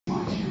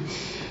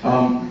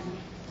I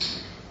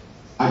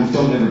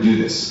don't ever do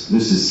this.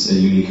 This is a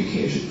unique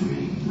occasion for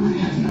me. I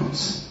have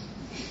notes.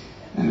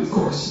 And of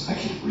course, I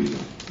can't read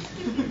them.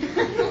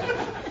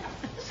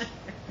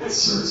 That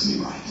serves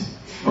me right.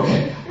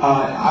 Okay,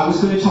 I was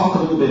going to talk a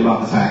little bit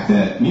about the fact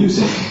that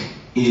music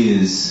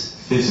is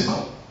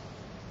physical.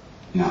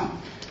 Yeah,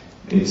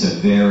 it's a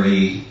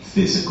very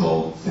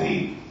physical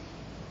thing.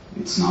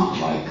 It's not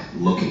like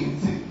looking at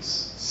things.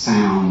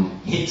 Sound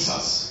hits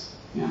us.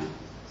 Yeah,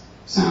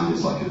 sound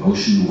is like an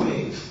ocean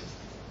wave,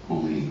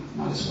 only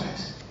not as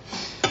wet.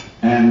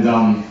 And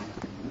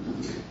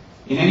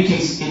in any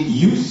case, it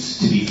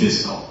used to be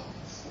physical.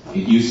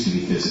 It used to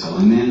be physical,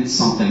 and then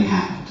something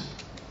happened.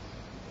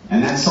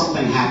 And that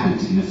something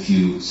happened in a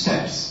few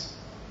steps.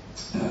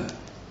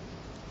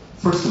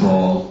 First of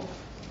all,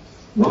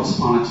 once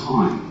upon a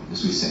time,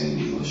 as we say in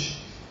English,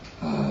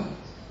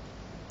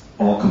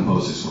 all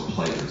composers were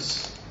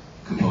players.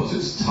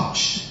 Composers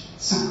touched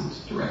sound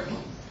directly.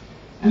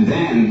 And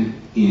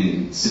then,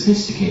 in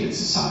sophisticated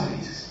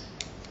societies,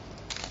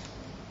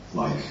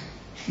 like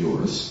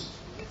yours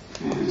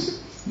and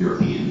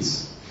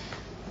Europeans,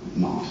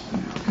 not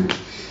American,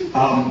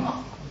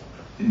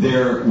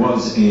 there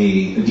was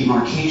a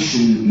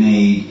demarcation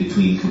made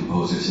between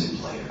composers and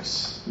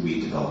players. We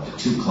developed a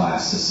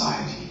two-class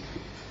society,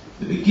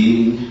 the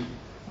beginning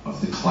of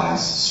the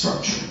class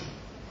structure.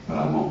 But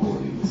I won't bore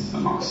you with a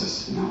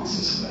Marxist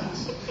analysis of that.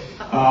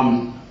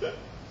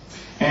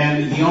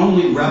 And the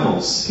only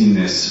rebels in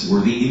this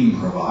were the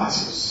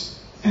improvisers.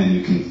 And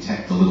you can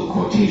detect the little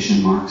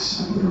quotation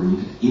marks I put around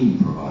it,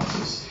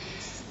 improvisers.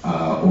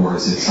 Or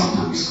as it's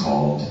sometimes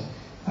called,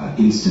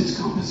 instant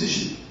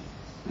composition.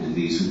 And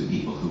these were the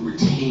people who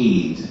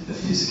retained the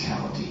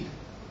physicality.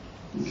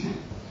 Okay.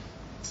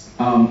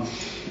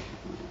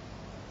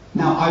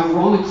 Now,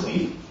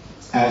 ironically,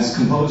 as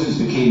composers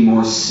became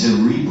more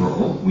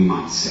cerebral, we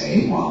might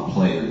say, while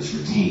players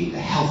retained a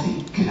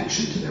healthy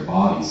connection to their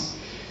bodies,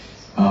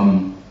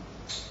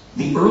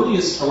 the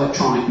earliest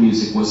electronic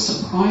music was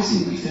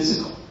surprisingly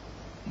physical.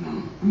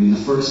 I mean, the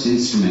first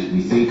instrument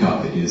we think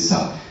of is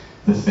the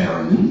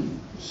theremin.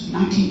 It was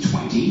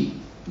 1920.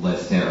 Lev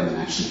Theremin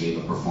actually gave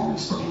a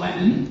performance for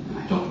Lennon, and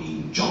I don't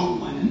mean John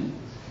Lennon,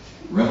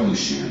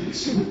 revolutionary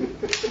instrument.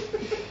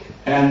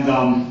 And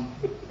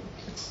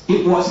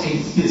it was a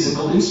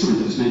physical instrument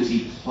that was meant to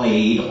be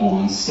played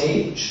on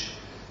stage.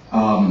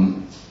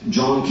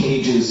 John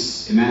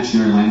Cage's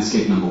Imaginary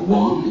Landscape No. 1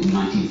 in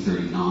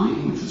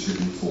 1939, which was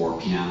written for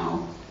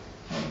piano,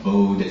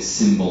 bowed,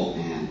 cymbal,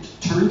 and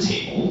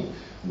turntable,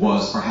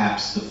 was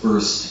perhaps the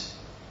first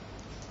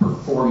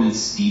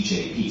performance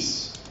DJ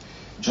piece.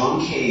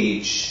 John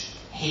Cage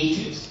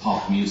hated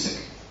pop music,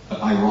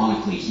 but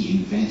ironically he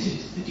invented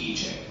the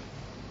DJ.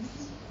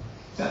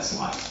 That's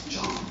life,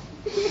 John.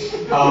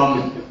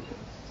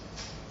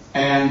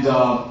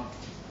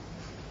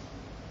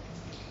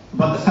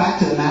 But the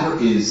fact of the matter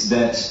is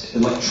that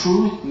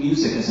electronic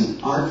music as an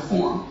art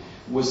form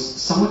was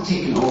somewhat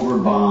taken over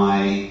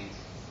by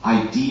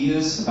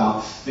ideas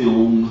about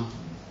film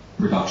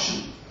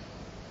production.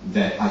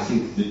 That I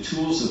think the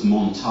tools of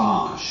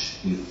montage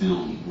in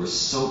film were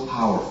so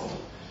powerful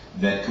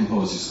that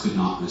composers could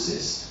not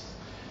resist.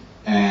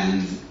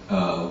 And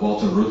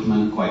Walter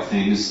Ruttmann quite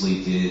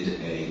famously did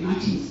a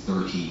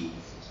 1930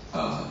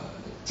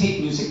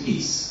 tape music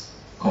piece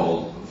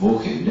called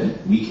Wochenende,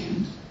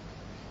 Weekend,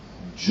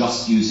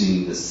 just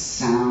using the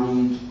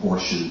sound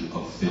portion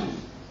of film.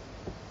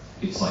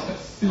 It's like a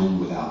film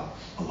without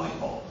a light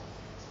bulb.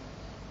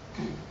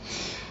 Okay.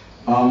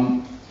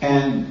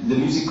 And the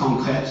musique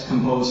concrète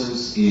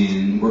composers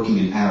working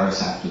in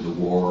Paris after the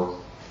war,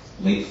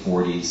 late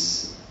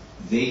 40s,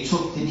 they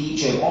took the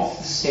DJ off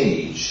the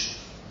stage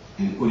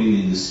and put him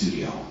in the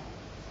studio.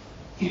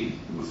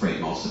 I'm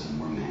afraid most of them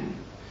were men.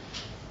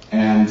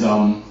 And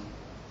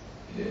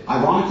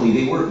ironically,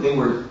 they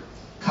were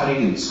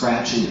cutting and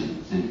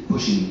scratching and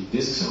pushing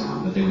discs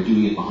around, but they were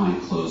doing it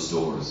behind closed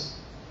doors.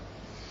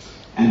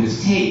 And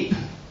with tape,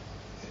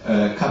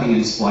 cutting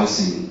and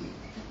splicing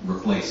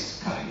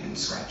replaced cutting and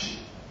scratching.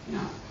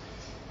 Yeah.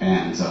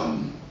 And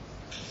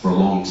for a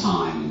long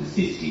time in the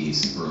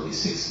 50s and early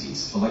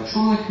 60s,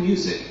 electronic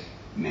music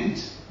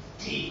meant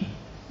tape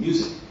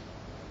music.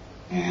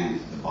 And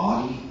the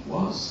body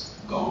was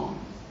gone.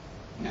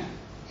 Yeah.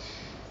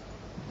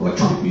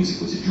 Electronic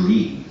music was a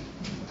dream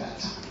at that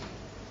time.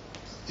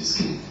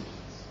 Disconnected.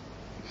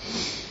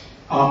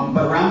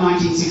 But around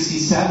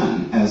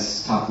 1967,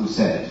 as Taku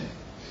said,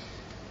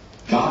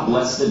 God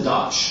bless the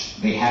Dutch.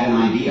 They had an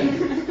idea.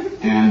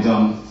 And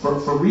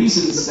for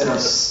reasons that are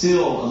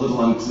still a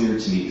little unclear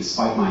to me,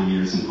 despite my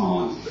years in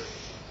Holland,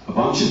 a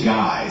bunch of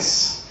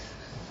guys,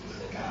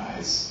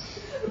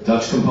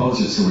 Dutch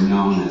composers who were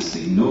known as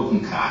the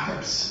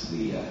notenkrakers,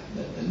 the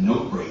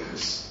note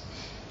breakers,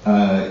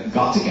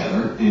 got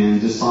together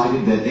and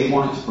decided that they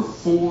wanted to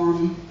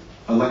perform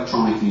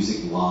electronic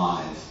music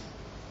live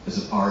as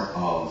a part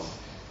of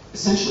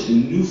essentially a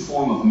new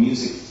form of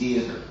music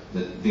theater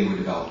that they were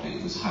developing.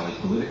 It was highly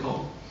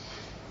political.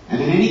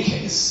 And in any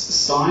case,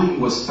 Steim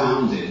was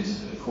founded,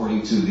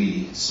 according to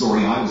the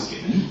story I was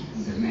given,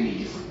 and there are many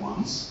different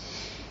ones,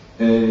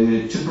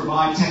 to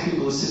provide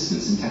technical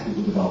assistance and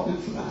technical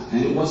development for that.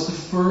 And it was the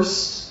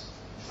first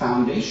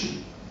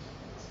foundation,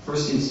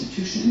 first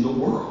institution in the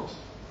world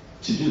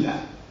to do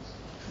that.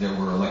 There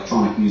were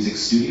electronic music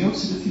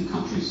studios in a few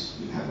countries,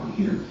 we have one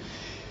here,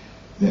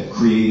 that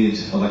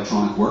created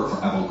electronic work for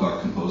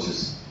avant-garde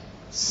composers.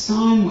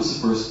 Steim was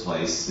the first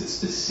place that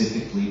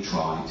specifically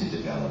tried to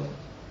develop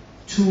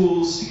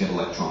tools to get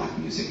electronic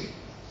music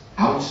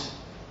out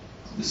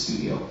of the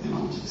studio and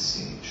onto the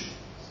stage.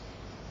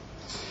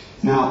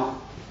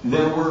 Now,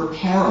 there were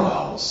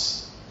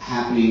parallels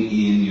happening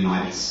in the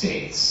United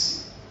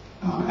States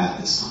at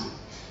this time.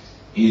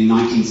 In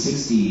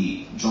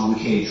 1960, John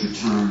Cage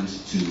returned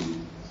to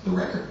the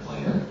record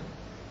player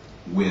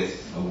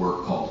with a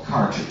work called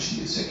cartridge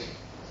music.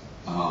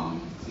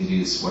 It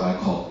is what I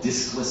call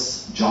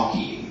discless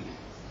jockeying.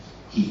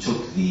 He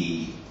took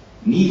the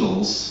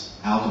needles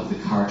out of the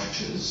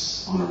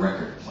cartridges on a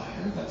record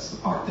player, that's the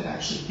part that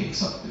actually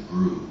picks up the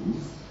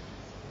groove,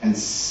 and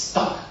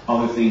stuck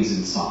other things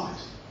inside.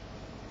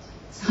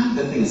 It's kind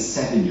of the thing a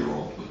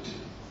 7-year-old would do,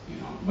 you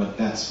know, but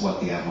that's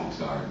what the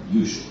avant-garde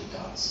usually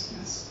does,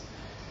 yes.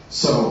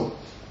 So,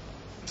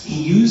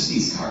 he used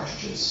these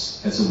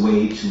cartridges as a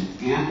way to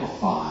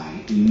amplify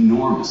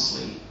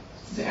enormously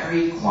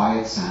very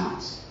quiet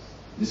sounds.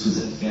 This was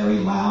a very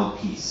loud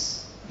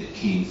piece that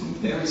came from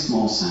very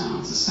small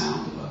sounds, the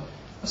sound of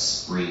a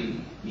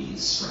spring being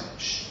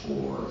stretched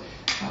or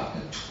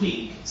a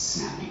twig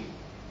snapping.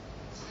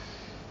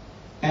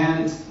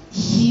 And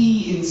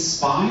he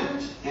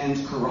inspired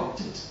and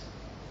corrupted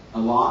a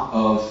lot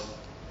of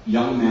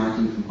young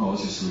American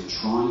composers who were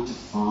trying to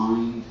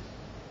find,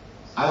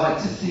 I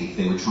like to think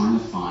they were trying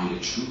to find a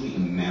truly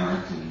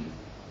American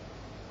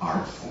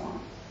art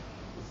form,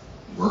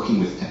 working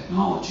with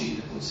technology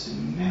that was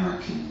an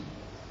American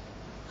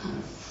kind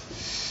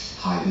of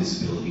high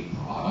visibility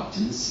product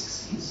in the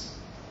 60s,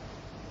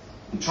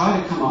 and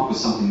try to come up with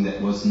something that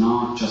was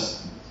not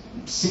just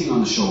sitting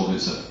on the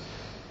shoulders of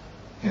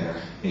Herr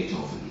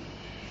Beethoven.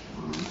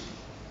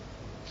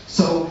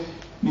 So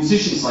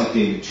musicians like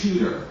David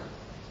Tudor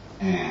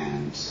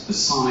and the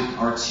Sonic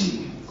Arts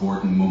Union,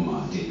 Gordon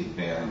Mumma, David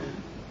Behrman,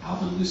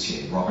 Alvin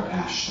Lucier, Robert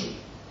Ashley,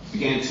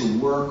 began to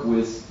work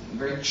with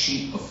very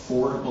cheap,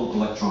 affordable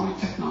electronic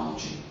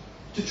technology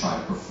to try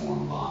to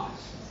perform live.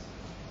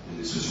 And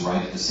this was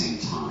right at the same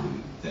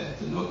time that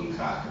the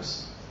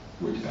Notenkrakers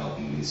were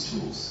developing these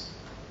tools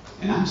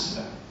in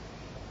Amsterdam.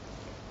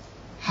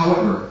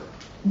 However,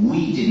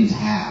 we didn't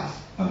have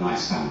a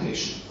nice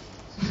foundation.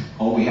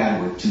 All we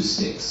had were 2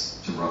 sticks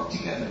to rub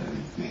together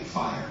and make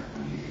fire. I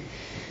mean,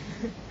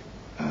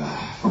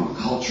 from a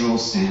cultural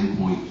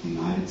standpoint, the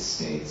United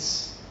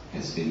States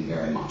has been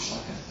very much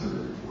like a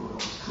third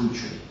world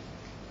country.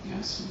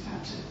 Yes, we've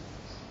had to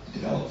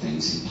develop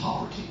things in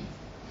poverty.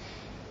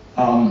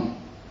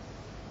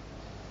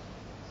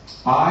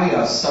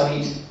 I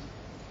studied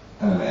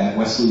at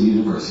Wesleyan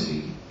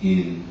University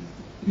in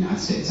the United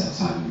States,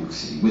 outside of New York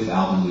City, with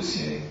Alvin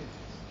Lucier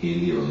in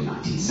the early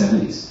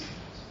 1970s.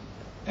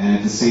 And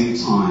at the same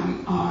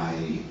time,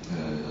 I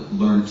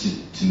learned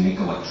to make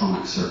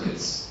electronic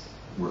circuits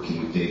working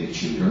with David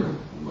Tudor,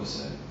 who was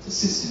an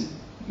assistant,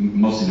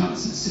 mostly known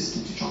as an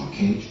assistant to John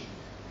Cage,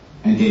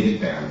 and David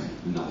Behrman,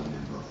 another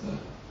member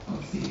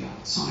of the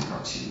Sonic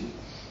Arts Union.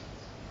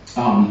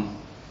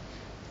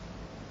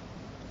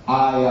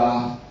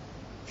 I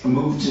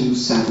moved to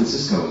San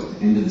Francisco at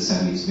the end of the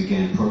 70s,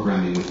 began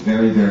programming with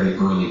very, very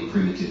early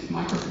primitive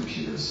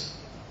microcomputers,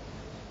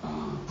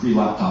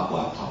 pre-laptop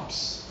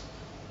laptops.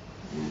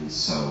 And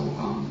so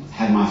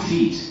had my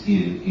feet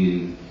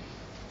in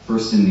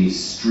first in the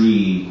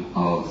stream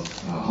of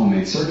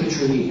homemade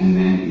circuitry and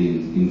then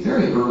in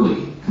very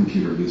early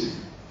computer music.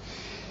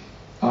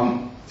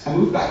 I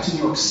moved back to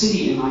New York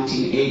City in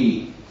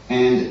 1980,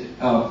 and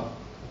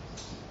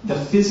the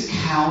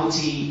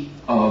physicality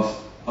of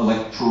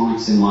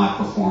electronics in live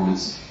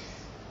performance,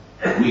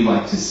 we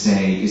like to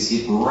say, is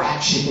it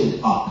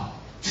ratcheted up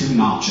 2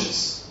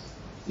 notches.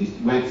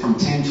 It went from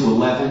 10 to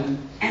 11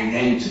 and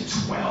then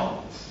to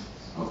 12,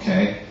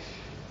 okay?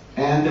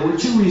 And there were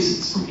 2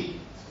 reasons for me.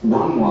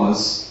 One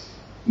was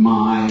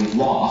my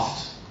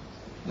loft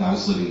that I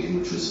was living in,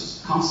 which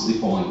was constantly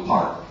falling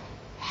apart,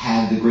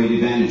 had the great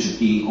advantage of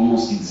being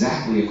almost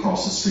exactly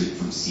across the street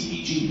from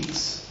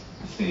CBGB's,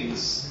 a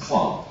famous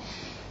club.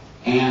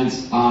 And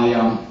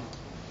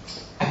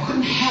I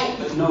couldn't help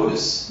but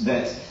notice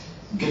that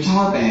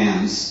guitar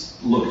bands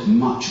looked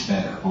much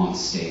better on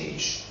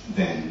stage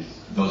than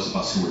those of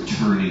us who were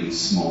turning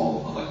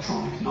small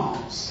electronic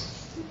knobs.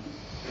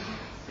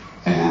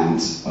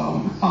 And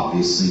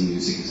obviously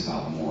music is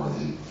about more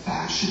than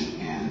fashion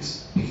and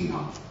picking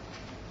up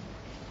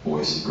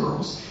boys and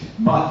girls.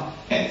 But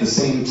at the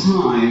same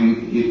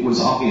time, it was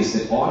obvious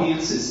that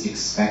audiences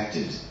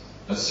expected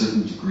a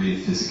certain degree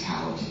of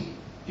physicality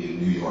in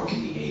New York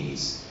in the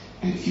 80s.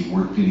 And if you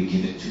weren't going to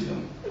give it to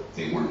them,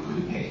 they weren't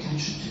going to pay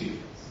attention to you.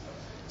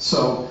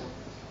 So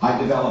I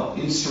developed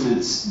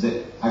instruments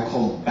that I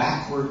called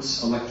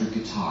backwards electric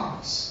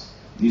guitars.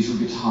 These were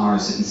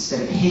guitars that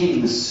instead of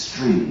hitting the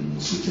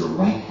strings with your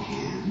right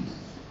hand,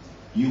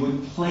 you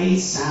would play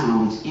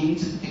sound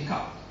into the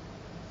pickup.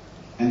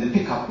 And the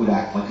pickup would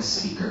act like a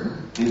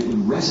speaker, and it would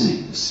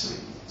resonate the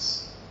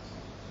strings.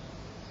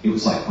 It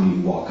was like when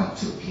you walk up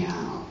to a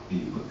piano and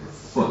you put your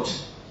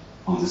foot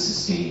on the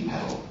sustain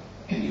pedal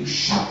and you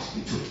shout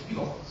into it. You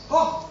go,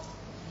 oh!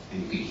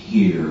 And you could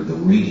hear the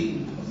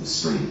ringing of the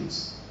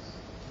strings.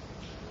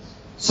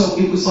 So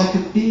it was like a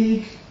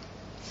big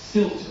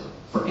filter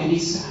for any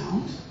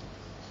sound,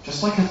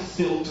 just like a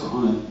filter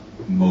on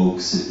a Moog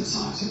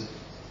synthesizer.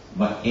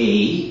 But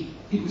A,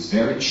 it was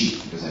very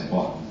cheap because I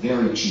bought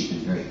very cheap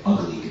and very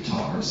ugly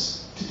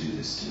guitars to do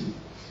this to.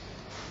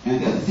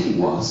 And the other thing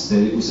was that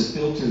it was a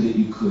filter that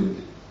you could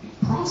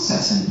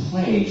process and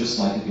play just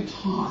like a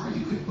guitar.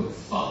 You could put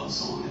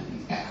fuzz on it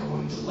and echo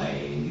and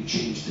delay, and you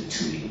change the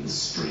tuning of the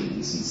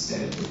strings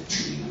instead of the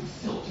tuning of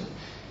the filter.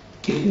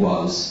 It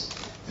was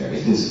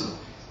very physical.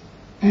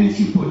 And if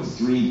you put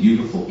three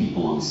beautiful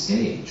people on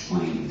stage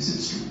playing these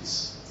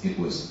instruments, it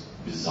was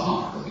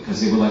bizarre because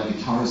they were like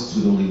guitarists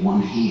with only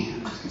one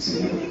hand.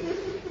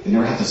 They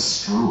never had to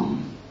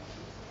strum.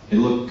 It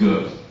looked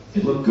good.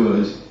 It looked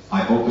good.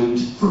 I opened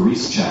for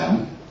Reese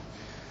Chatham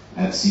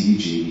at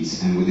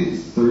CDG's, and within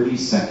 30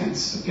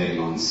 seconds of getting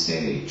on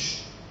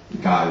stage, the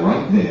guy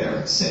right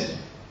there said,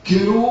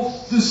 "Get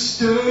off the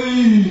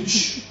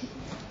stage!"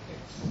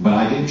 But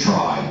I did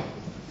try,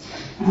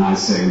 and I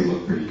say we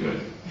looked pretty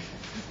good.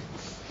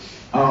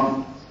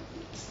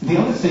 The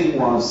other thing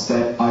was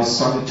that I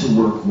started to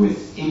work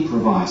with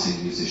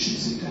improvising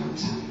musicians in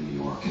downtown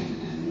New York,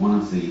 and one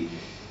of the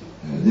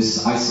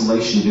this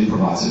isolation of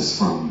improvisers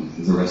from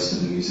the rest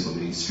of the musical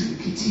mainstream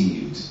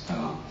continued.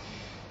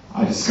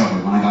 I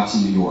discovered when I got to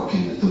New York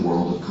that the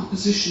world of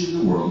composition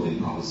and the world of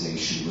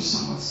improvisation was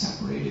somewhat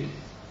separated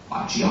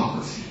by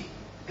geography.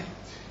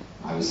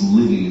 I was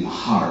living in the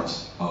heart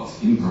of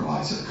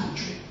improviser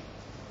country.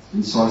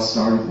 And so I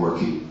started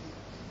working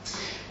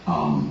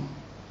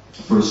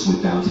first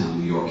with downtown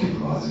New York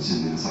improvisers,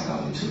 and then as I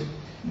got into it,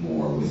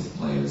 more with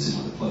players in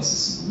other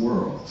places in the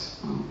world,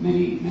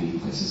 many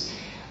places.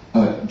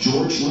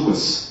 George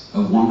Lewis,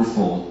 a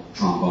wonderful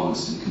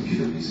trombonist and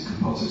computer music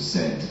composer,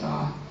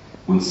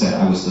 once said,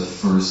 "I was the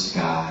first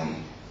guy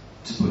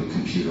to put a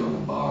computer on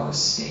a bar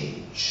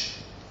stage,"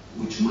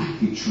 which might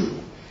be true.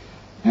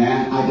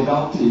 And I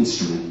developed an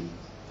instrument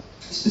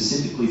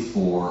specifically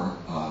for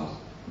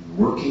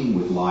working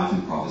with live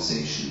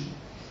improvisation.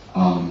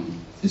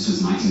 This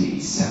was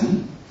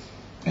 1987,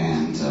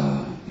 and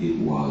it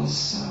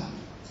was,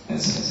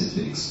 as has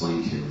been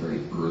explained here,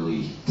 very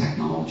early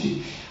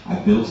technology. I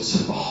built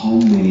sort of a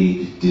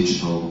homemade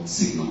digital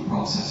signal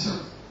processor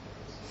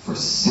for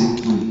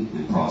sampling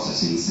and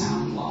processing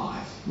sound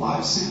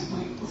live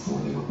sampling before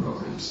there were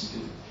programs to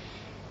do it.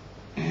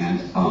 And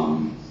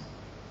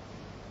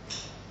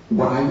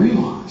what I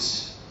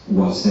realized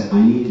was that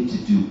I needed to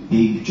do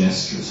big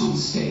gestures on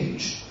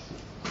stage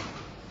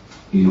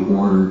in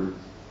order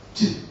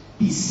to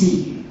be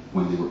seen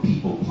when there were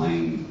people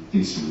playing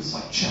instruments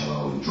like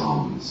cello and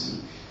drums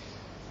and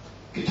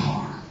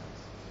guitar.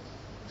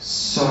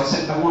 So I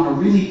said, I want a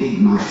really big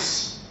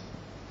mouse,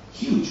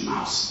 huge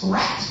mouse, a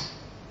rat,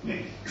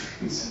 maybe,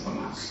 instead of a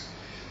mouse.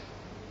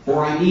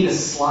 Or I need a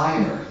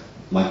slider,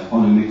 like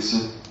on a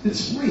mixer,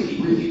 that's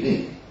really, really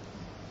big.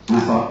 And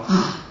I thought,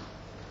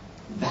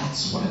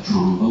 that's what a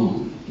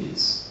trombone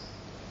is,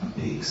 a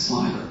big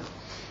slider.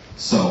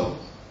 So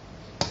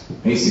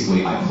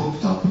basically, I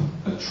hooked up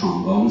a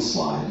trombone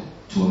slide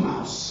to a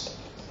mouse.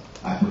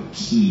 I put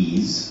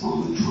keys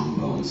on the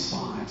trombone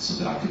slide so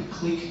that I could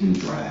click and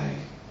drag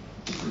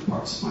different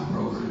parts of my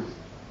program.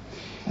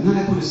 And then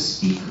I put a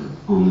speaker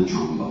on the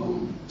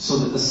trombone so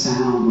that the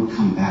sound would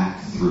come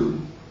back through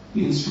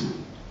the instrument.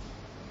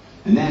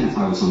 And then if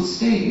I was on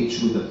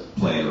stage with a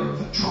player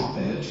of a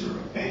trumpet or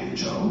a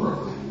banjo or a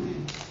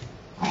violin,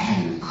 I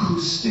had an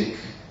acoustic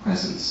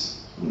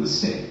presence on the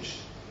stage.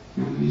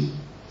 You know what I mean?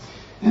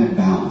 And it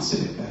balanced a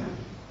bit better.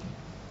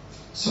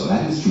 So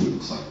that instrument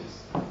looks like this.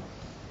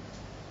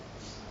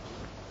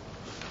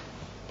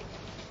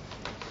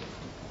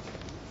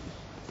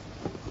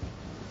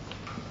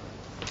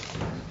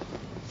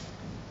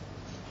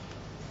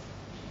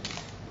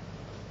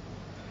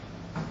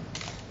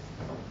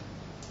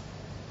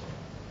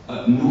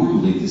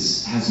 Normally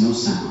this has no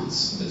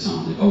sounds of its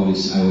own. I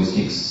always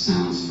take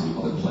sounds from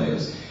other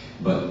players,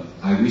 but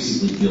I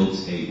recently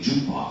built a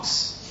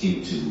jukebox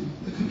into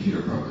the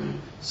computer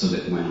program so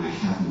that when I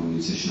have no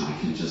musician, I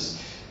can just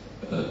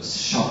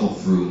shuffle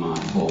through my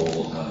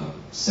whole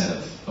set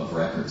of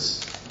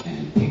records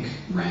and pick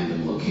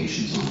random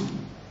locations on them.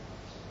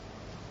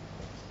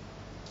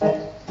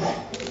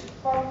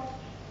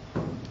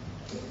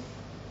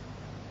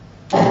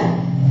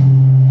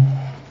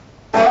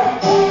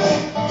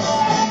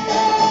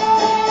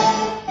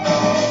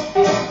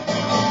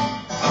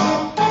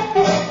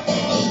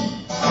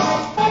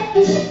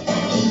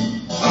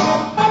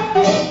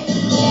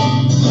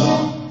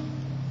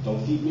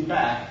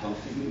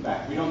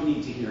 We don't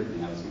need to hear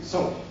anything else.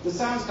 So the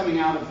sound's coming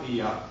out of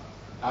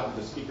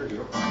the speaker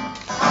here,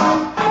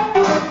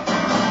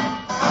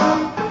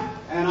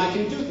 and I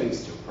can do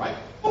things to it, right?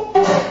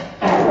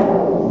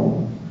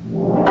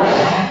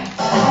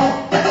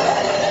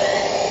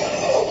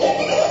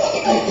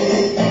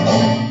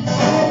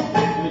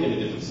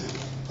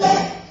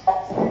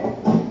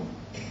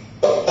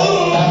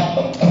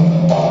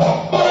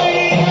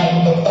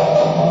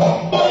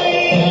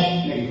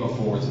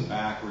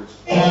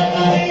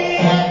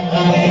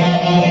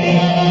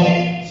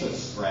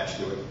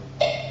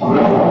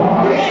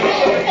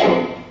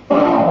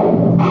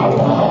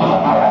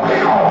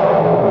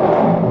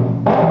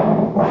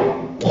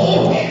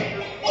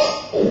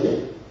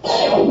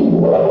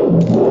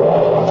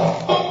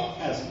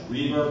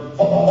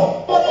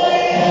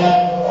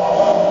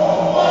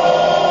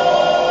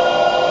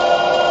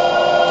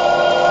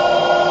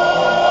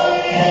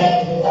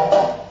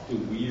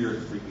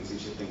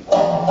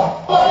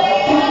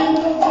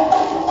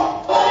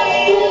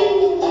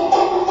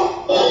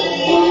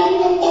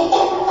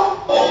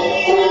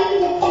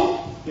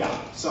 Yeah,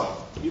 so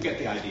you get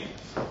the idea.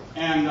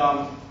 And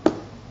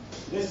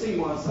this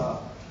thing was, I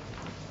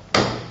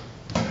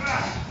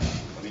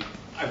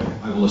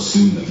will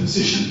assume the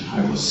position.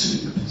 I will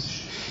assume the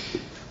position.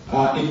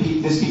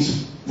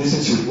 This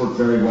instrument worked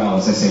very well,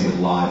 as I say, with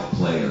live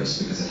players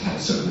because it had a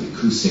sort of an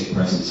acoustic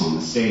presence on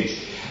the stage.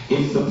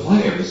 If the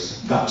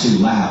players got too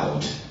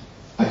loud,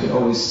 I could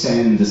always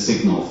send the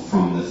signal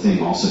from the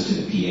thing also to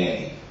the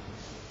PA.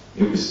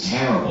 It was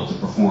terrible to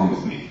perform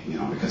with me,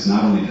 because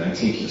not only did I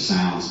take your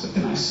sounds, but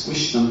then I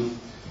squished them,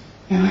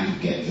 and I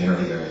could get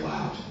very, very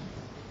loud.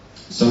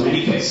 So in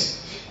any case,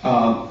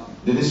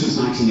 this was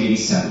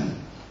 1987,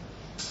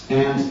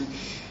 and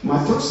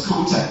my first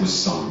contact with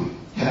Steim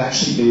had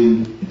actually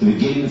been at the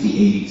beginning of the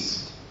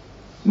 80s.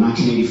 In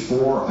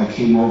 1984, I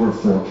came over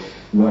for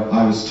what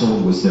I was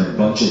told was their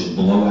budget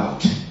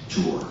blowout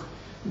tour.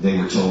 They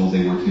were told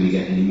they weren't going to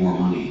get any more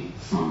money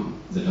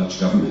from the Dutch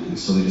government, and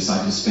so they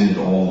decided to spend it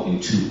all in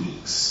 2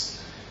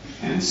 weeks.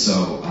 And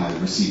so I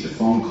received a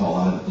phone call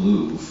out of the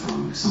blue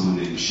from someone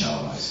named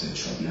Michelle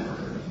which I'd never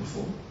heard of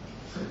before,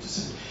 afraid to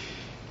say.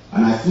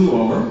 And I flew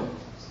over,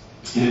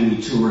 and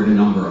we toured a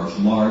number of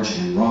large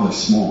and rather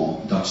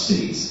small Dutch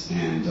cities,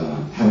 and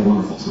had a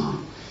wonderful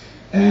time.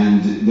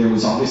 And there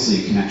was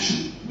obviously a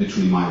connection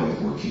between my way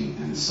of working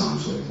and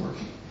Steim's way of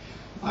working.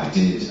 I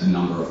did a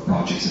number of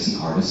projects as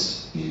an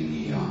artist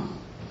in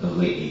the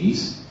late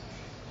 80s.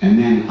 And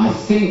then I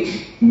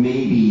think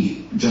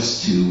maybe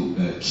just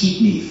to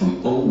keep me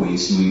from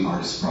always doing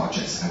artist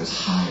projects, I was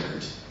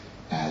hired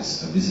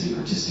as a visiting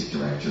artistic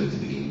director at the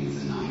beginning of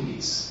the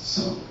 90s.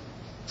 So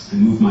I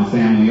moved my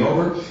family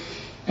over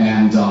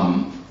and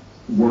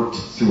worked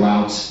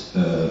throughout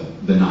the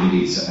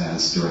 90s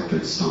as director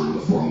at Steim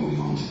before moving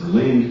on to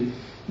Berlin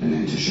and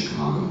then to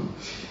Chicago.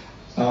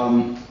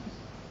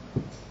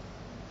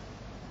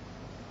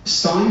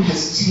 Steim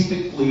has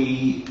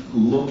typically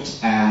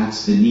looked at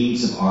the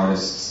needs of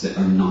artists that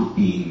are not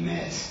being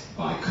met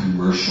by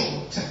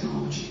commercial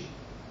technology,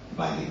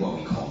 by what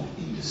we call an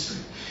industry,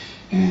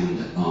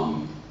 and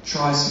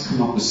tries to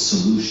come up with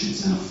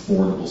solutions and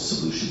affordable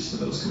solutions for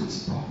those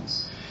kinds of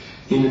problems.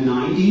 In the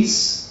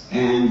 90s,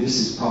 and this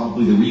is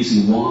probably the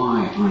reason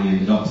why I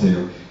ended up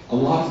there, a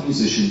lot of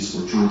musicians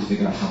were trying to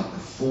figure out how to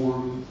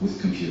perform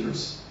with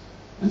computers.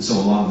 And so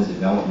a lot of the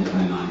development in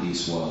the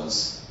 90s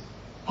was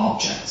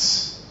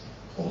objects,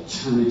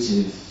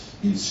 alternative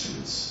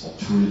instruments,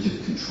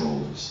 alternative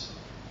controllers,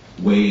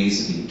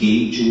 ways of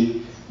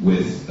engaging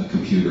with a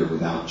computer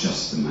without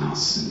just the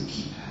mouse and the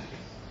keypad.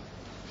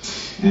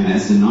 And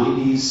as the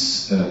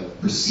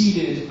 90s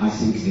proceeded, I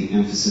think the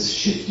emphasis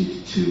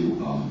shifted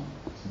to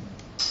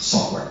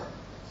software,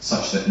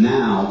 such that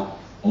now,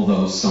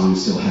 although Steim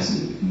still has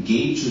an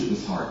engagement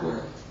with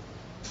hardware,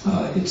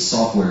 its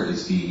software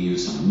is being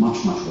used on a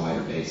much, much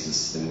wider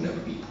basis than would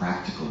ever be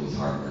practical with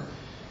hardware,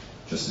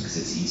 just because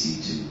it's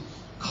easy to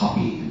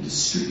copy and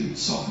distribute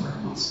software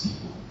amongst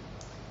people.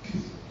 Okay.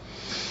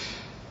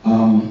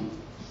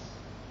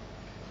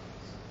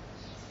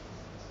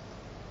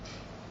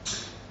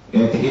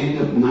 At the end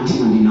of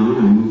 1999,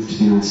 I moved to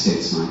the United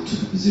States and I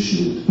took a position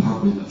in the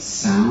Department of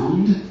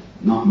Sound,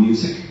 not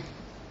Music,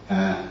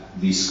 at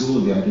the School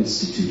of the Art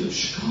Institute of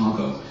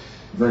Chicago,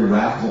 a very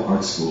radical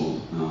art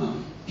school.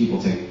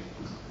 People take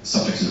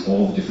subjects in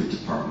all the different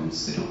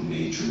departments. They don't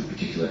major in a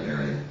particular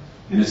area.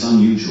 And it's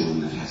unusual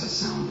in that it has a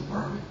sound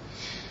department.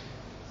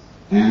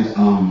 And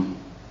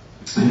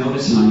I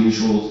noticed an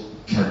unusual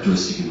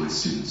characteristic in my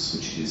students,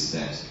 which is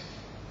that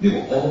they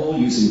were all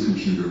using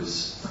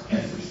computers for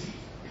everything.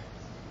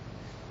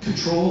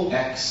 Control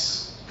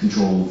X,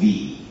 Control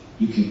V.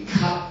 You can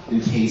cut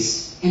and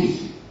paste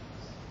anything.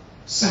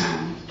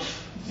 Sound,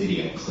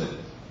 video clip,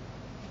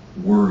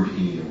 word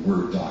in your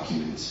Word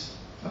document,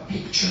 a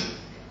picture,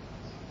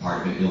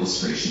 part of an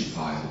illustration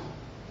file,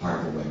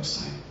 part of a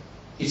website.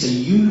 It's a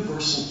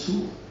universal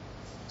tool.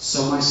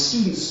 So my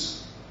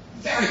students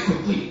very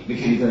quickly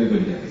became very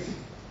good at everything.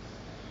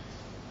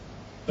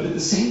 But at the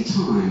same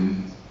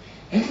time,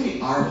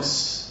 every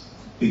artist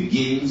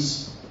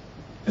begins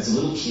as a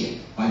little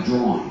kid by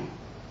drawing.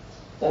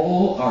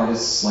 All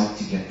artists like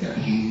to get their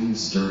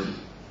hands dirty,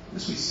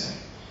 as we say.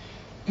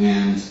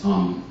 And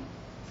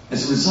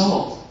as a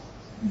result,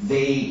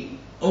 they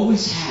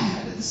always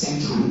had, at the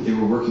same time that they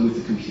were working with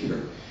the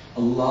computer, a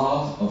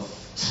love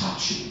of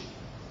touching.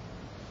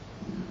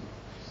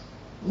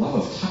 Love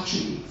of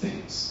touching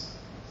things.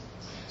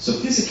 So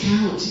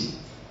physicality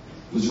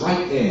was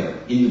right there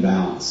in the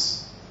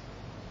balance.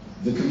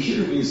 The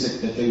computer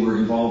music that they were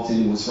involved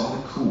in was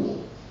rather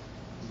cool.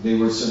 They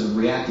were sort of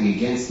reacting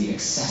against the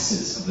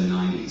excesses of the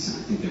 90s, and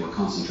I think they were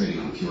concentrating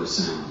on pure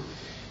sound.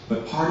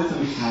 But part of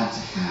them had to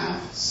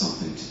have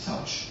something to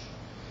touch.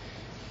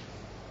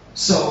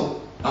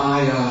 So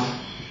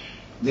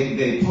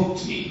they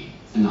poked me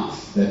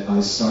enough that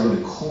I started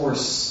a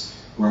course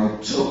where I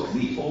took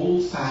the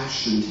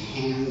old-fashioned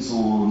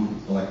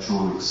hands-on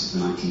electronics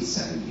of the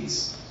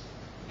 1970s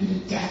and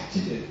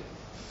adapted it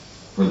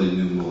for the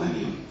new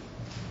millennium.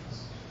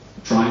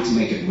 to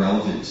make it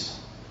relevant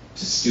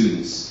to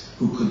students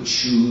who could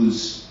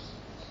choose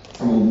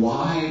from a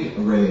wide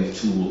array of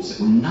tools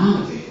that were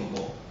not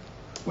available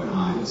when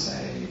I was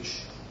that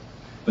age,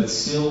 but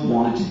still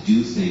wanted to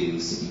do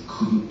things that you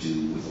couldn't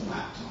do with a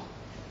laptop.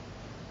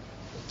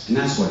 And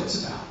that's what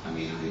it's about. I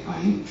mean,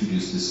 I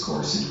introduced this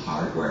course in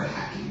hardware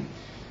hacking.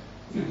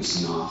 It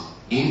was not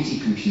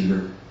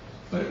anti-computer,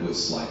 but it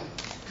was like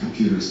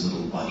computer's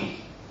little buddy.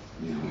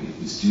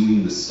 It was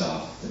doing the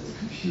stuff that the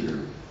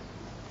computer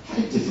had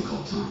a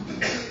difficult time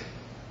with.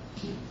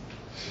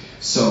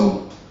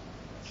 So,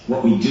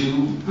 what we do,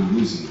 I'm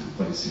losing my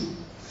place here.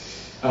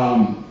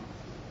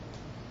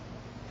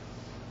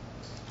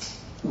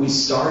 We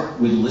start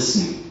with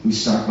listening. We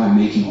start by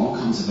making all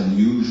kinds of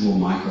unusual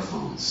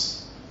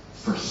microphones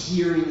for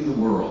hearing the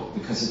world,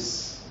 because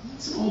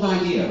it's an old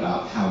idea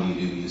about how do you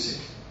do music,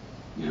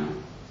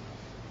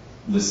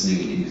 listening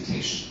and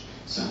imitation.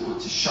 So I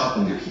want to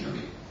sharpen their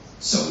hearing.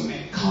 So we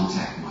make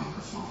contact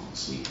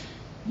microphones. We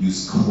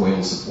use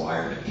coils of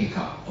wire to pick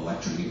up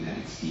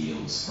electromagnetic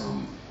fields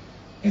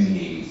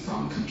emanating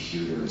from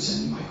computers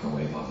and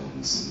microwave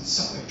ovens and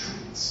subway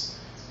trains.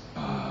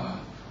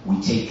 We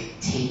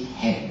take tape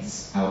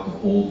heads out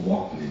of old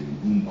Walkman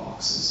and boom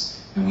boxes,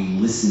 and we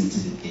listen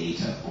to the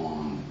data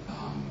on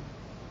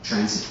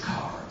transit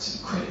cards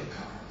and credit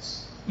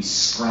cards. We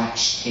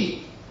scratch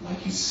tape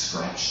like you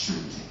scratch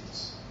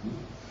turntables.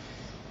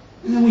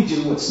 And then we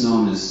do what's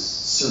known as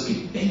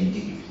circuit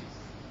bending.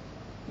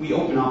 We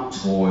open up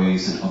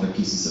toys and other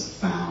pieces of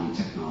found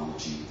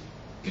technology,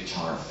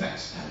 guitar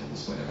effects,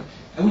 pedals, whatever,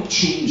 and we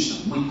change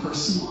them, we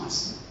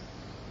personalize them.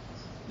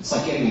 It's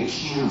like getting a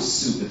can of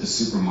soup at the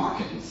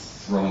supermarket and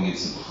throwing in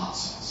some hot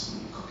sauce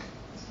when you cook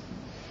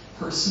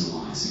it.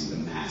 Personalizing the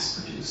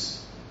mass-produced.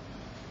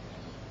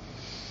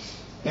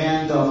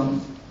 And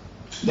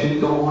then we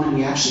go on and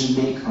we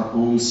actually make our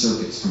own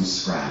circuits from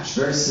scratch,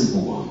 very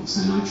simple ones.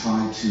 And I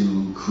try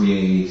to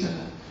create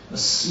a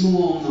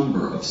small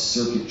number of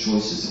circuit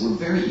choices that were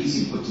very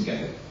easy to put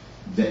together,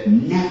 that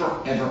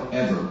never, ever,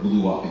 ever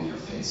blew up in your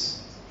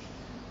face.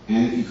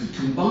 And that you could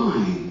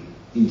combine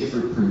in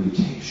different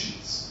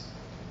permutations.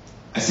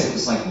 I said it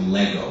was like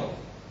Lego.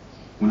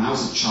 When I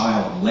was a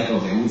child, Lego,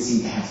 they only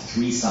seemed to have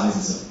 3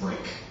 sizes of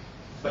brick.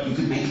 But you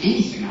could make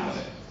anything out of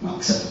it, well,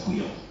 except a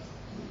wheel.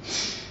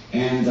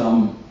 And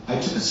I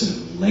took a sort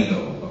of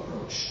Lego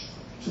approach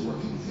to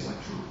working with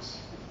electronics.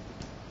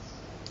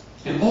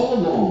 And all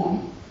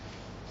along,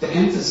 the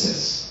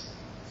emphasis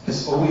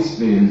has always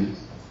been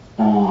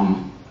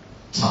on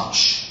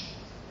touch.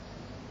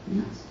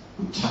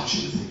 On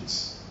touching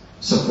things.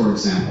 So, for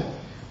example,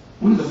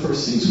 one of the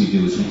first things we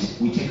do is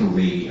we take a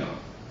radio.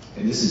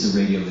 And this is a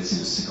radio that's in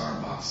a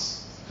cigar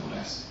box. Don't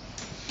ask.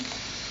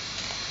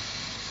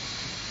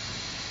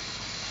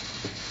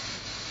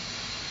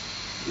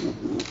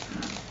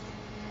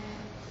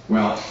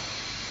 Well,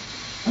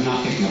 I'm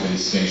not picking up any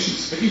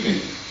stations, but you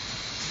can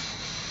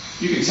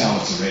tell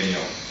it's a radio.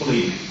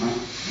 Believe me, right?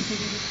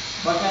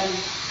 But then,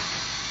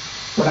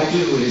 what I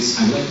do is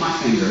I lick my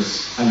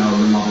fingers. I know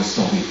your mother's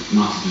told me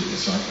not to do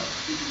this, right?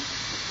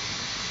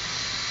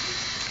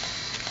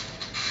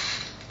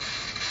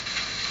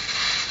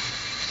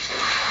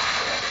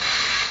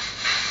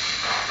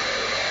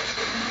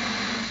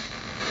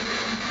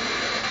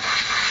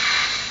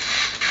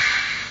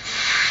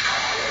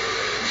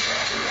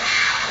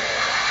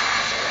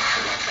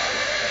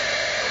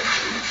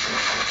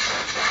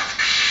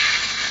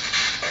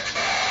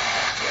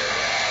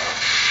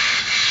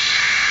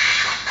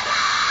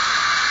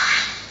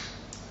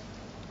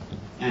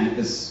 And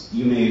as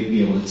you may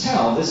be able to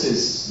tell, this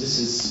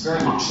is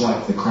very much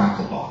like the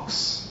crackle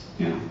box.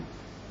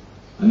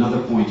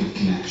 Another point of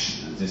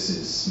connection. And this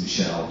is,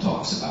 Michel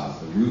talks about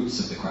the roots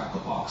of the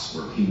crackle box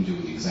were him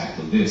doing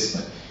exactly this,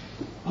 but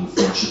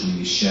unfortunately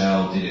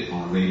Michel did it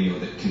on a radio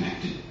that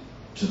connected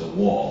to the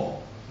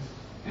wall,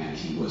 and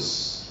he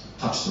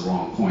touched the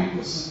wrong point,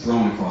 was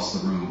thrown across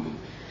the room, and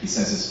he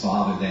says his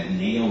father then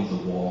nailed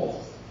the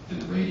wall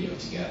and the radio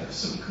together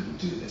so he couldn't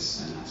do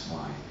this, and that's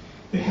why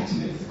they had to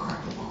make the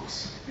crackle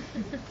box.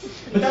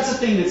 But that's a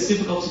thing that's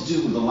difficult to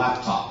do with a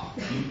laptop.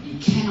 You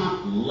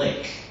cannot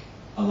lick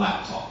a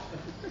laptop.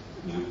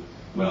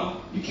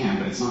 Well, you can,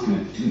 but it's not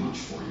going to do much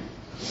for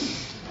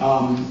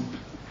you.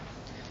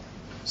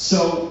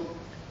 So,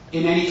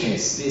 in any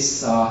case,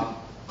 this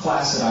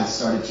class that I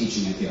started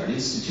teaching at the Art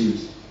Institute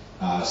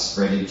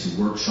spread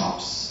into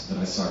workshops that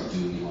I started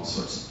doing in all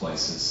sorts of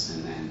places,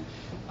 and then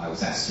I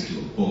was asked to do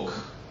a book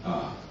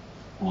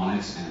on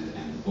it,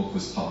 and the book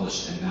was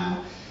published, and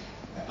now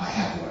I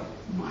have what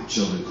my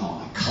children call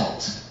my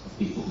cult of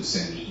people who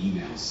send me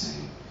emails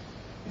saying,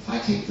 if I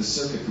take the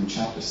circuit from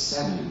chapter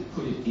 7 and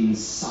put it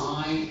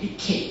inside a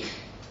cake,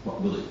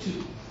 what will it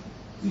do?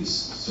 These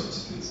sorts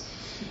of things.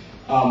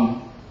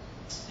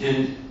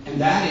 And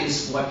that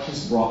is what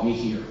has brought me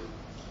here,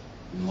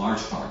 in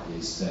large part,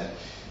 is that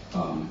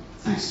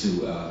thanks to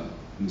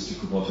Mr.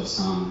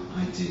 Kubota-san,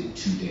 I did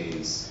 2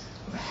 days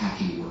of a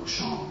hacking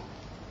workshop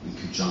in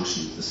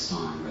conjunction with the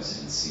Steim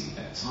residency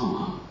at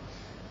Tama,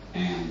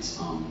 and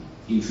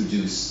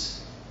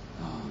introduced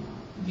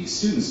these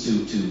students to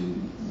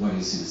what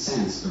is, in a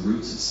sense, the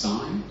roots of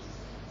Steim,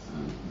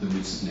 the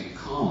roots of Nick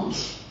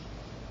Collins.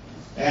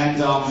 And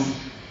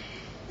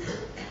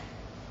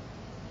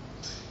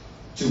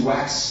to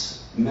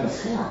wax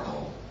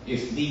metaphorical,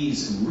 if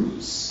these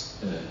roots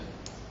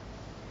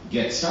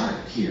get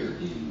started here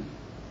in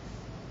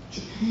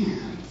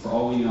Japan, for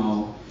all we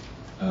know,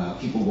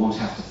 people won't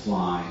have to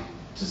fly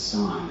to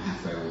Steim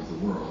halfway around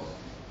the world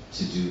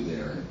to do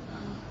their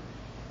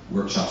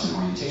workshops and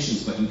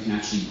orientations, but you can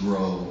actually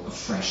grow a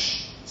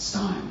fresh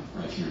Steim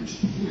right here in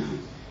Japan,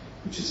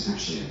 which is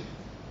actually an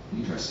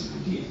interesting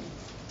idea.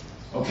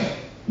 Okay,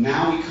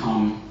 now we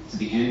come to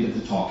the end of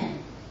the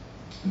talking.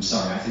 I'm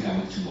sorry, I think I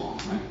went too long,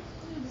 right?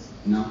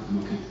 No? I'm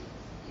okay.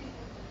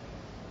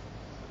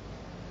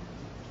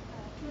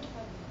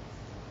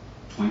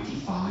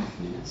 25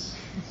 minutes?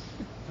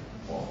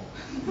 Whoa.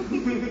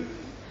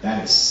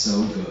 That is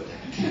so good.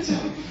 I can't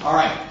tell you. All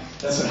right,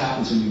 that's what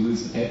happens when you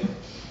lose the paper.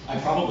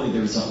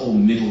 There's a whole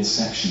middle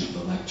section of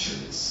the lecture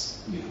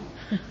that's,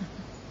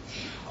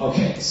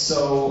 Okay,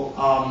 so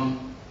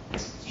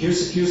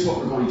here's what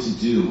we're going to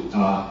do.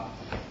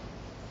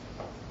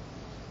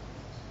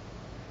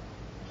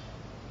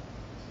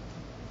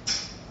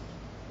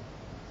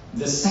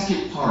 The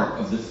second part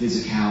of the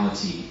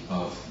physicality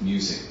of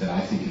music that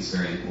I think is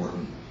very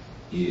important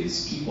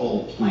is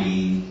people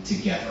playing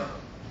together.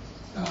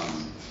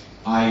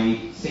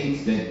 I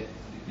think that,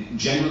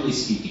 generally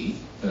speaking,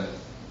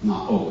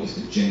 not always,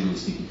 but generally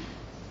speaking,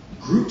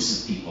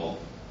 groups of people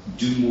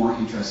do more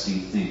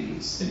interesting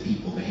things than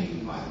people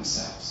behaving by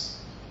themselves.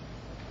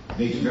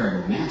 They do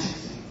very romantic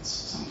things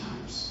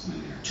sometimes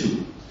when they're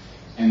two,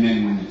 and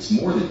then when it's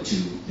more than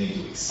two, they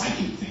do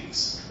exciting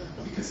things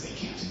because they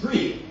can't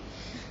agree.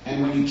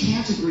 And when you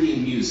can't agree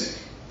in music,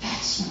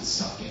 that's when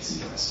stuff gets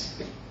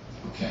interesting.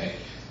 Okay?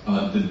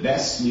 The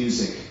best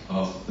music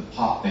of the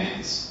pop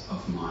bands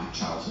of my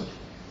childhood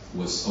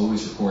was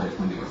always recorded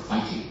when they were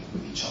fighting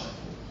with each other.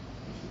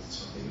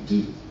 That's what they would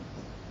do.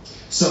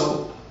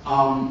 So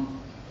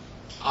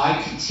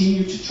I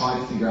continue to try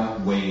to figure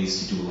out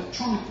ways to do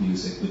electronic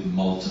music with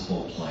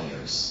multiple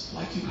players,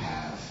 like you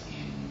have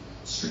in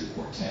string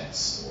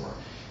quartets or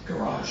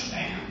garage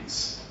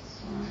bands.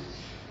 All right?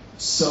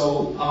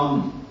 So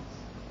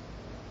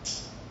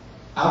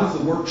out of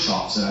the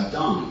workshops that I've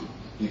done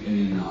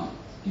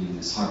in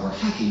this hardware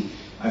hacking,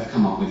 I've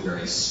come up with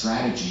various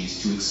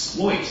strategies to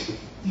exploit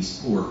these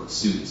poor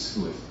students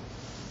who have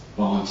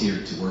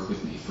volunteered to work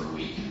with me for a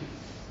week. And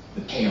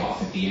the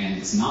payoff at the end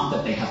is not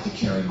that they have to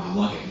carry my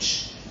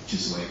luggage, which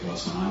is the way it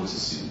was when I was a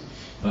student,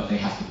 but they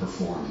have to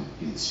perform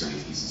in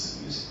strange pieces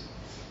of music.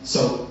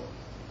 So,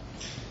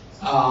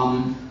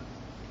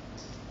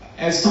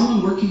 as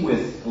someone working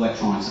with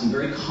electronics, I'm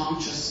very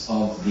conscious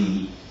of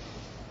the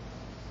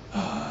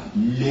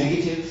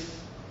negative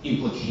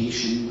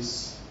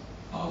implications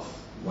of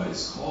what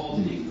is called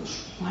in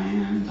English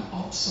planned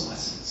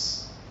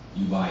obsolescence.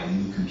 You buy a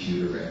new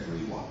computer every,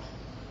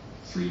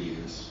 3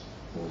 years,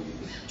 4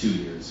 years, 2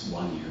 years,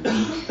 1 year,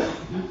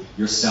 week.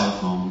 Your cell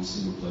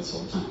phones are replaced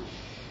all the time.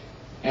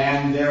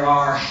 And there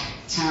are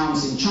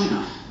towns in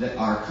China that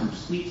are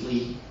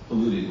completely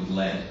polluted with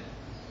lead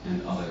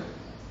and other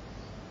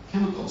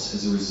chemicals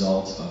as a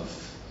result of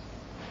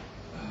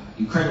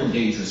incredibly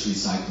dangerous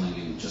recycling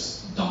and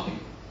just dumping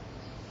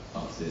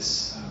of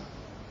this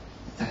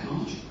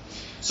technology.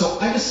 So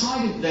I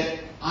decided that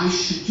I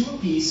should do a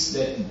piece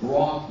that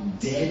brought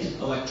dead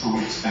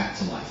electronics back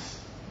to life,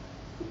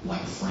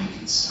 like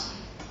Frankenstein,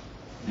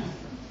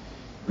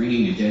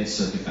 bringing a dead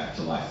circuit back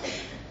to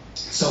life.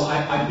 So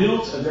I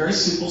built a very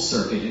simple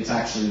circuit. It's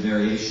actually a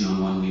variation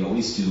on one we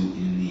always do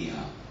in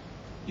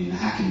the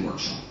hacking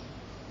workshop.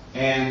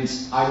 And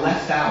I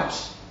left out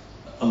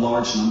a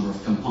large number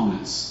of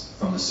components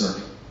from the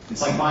circuit.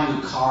 It's like buying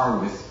a car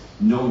with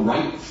no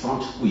right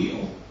front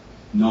wheel,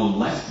 no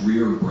left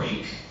rear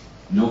brake,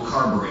 no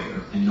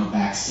carburetor, and no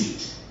back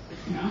seat.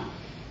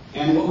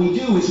 And what we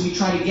do is we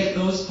try to get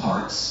those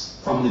parts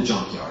from the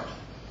junkyard.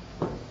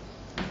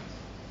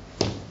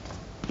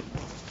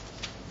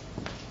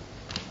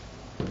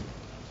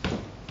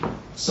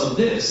 So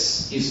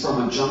this is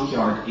from a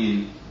junkyard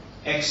in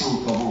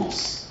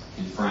Aix-en-Provence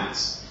in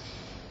France.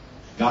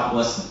 God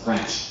bless the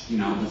French.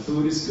 The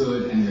food is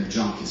good and their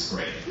junk is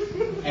great.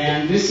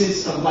 And this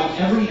is, like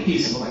every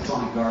piece of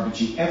electronic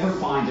garbage you ever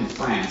find in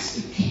France,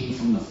 it came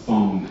from the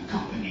phone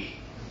company.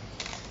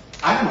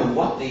 I don't know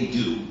what they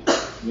do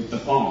with the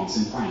phones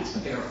in France,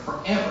 but they are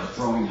forever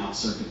throwing out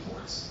circuit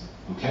boards.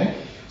 Okay?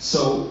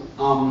 So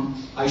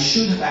I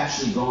should have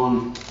actually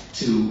gone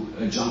to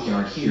a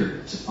junkyard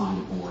here to find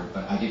a board,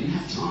 but I didn't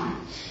have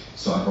time.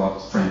 So I brought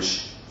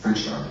French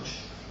garbage.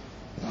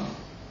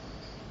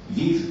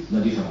 Vive la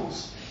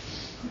différence.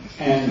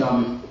 And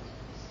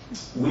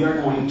we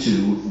are going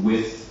to,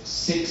 with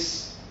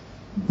 6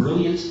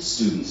 brilliant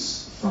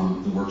students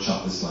from the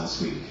workshop this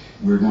last week,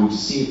 we're going to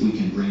see if we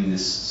can bring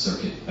this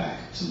circuit back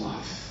to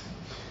life.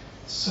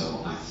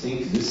 So I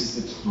think this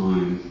is the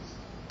time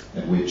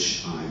at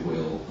which I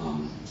will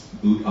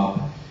boot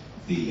up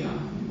the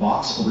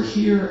box over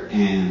here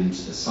and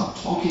stop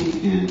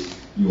talking and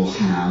You will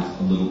have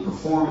a little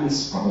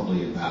performance,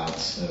 probably about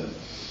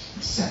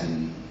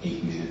 7,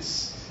 8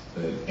 minutes,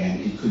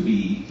 and it could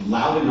be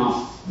loud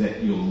enough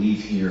that you'll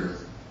leave here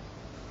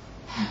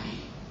happy.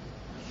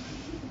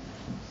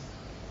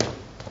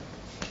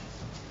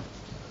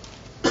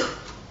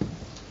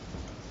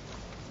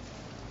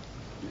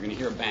 You're going to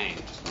hear a bang.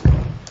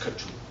 Okay.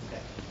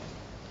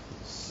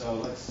 So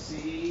let's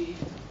see.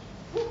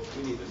 We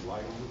need this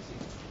light on. Let's see.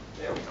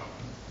 There we go.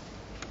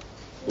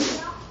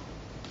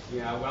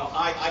 Yeah, well,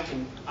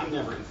 I'm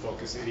never in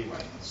focus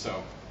anyway,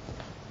 so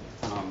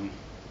I think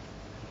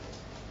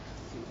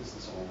this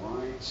is all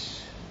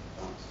right.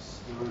 About to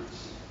start.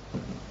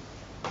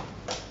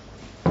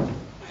 I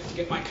have to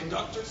get my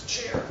conductor's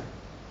chair.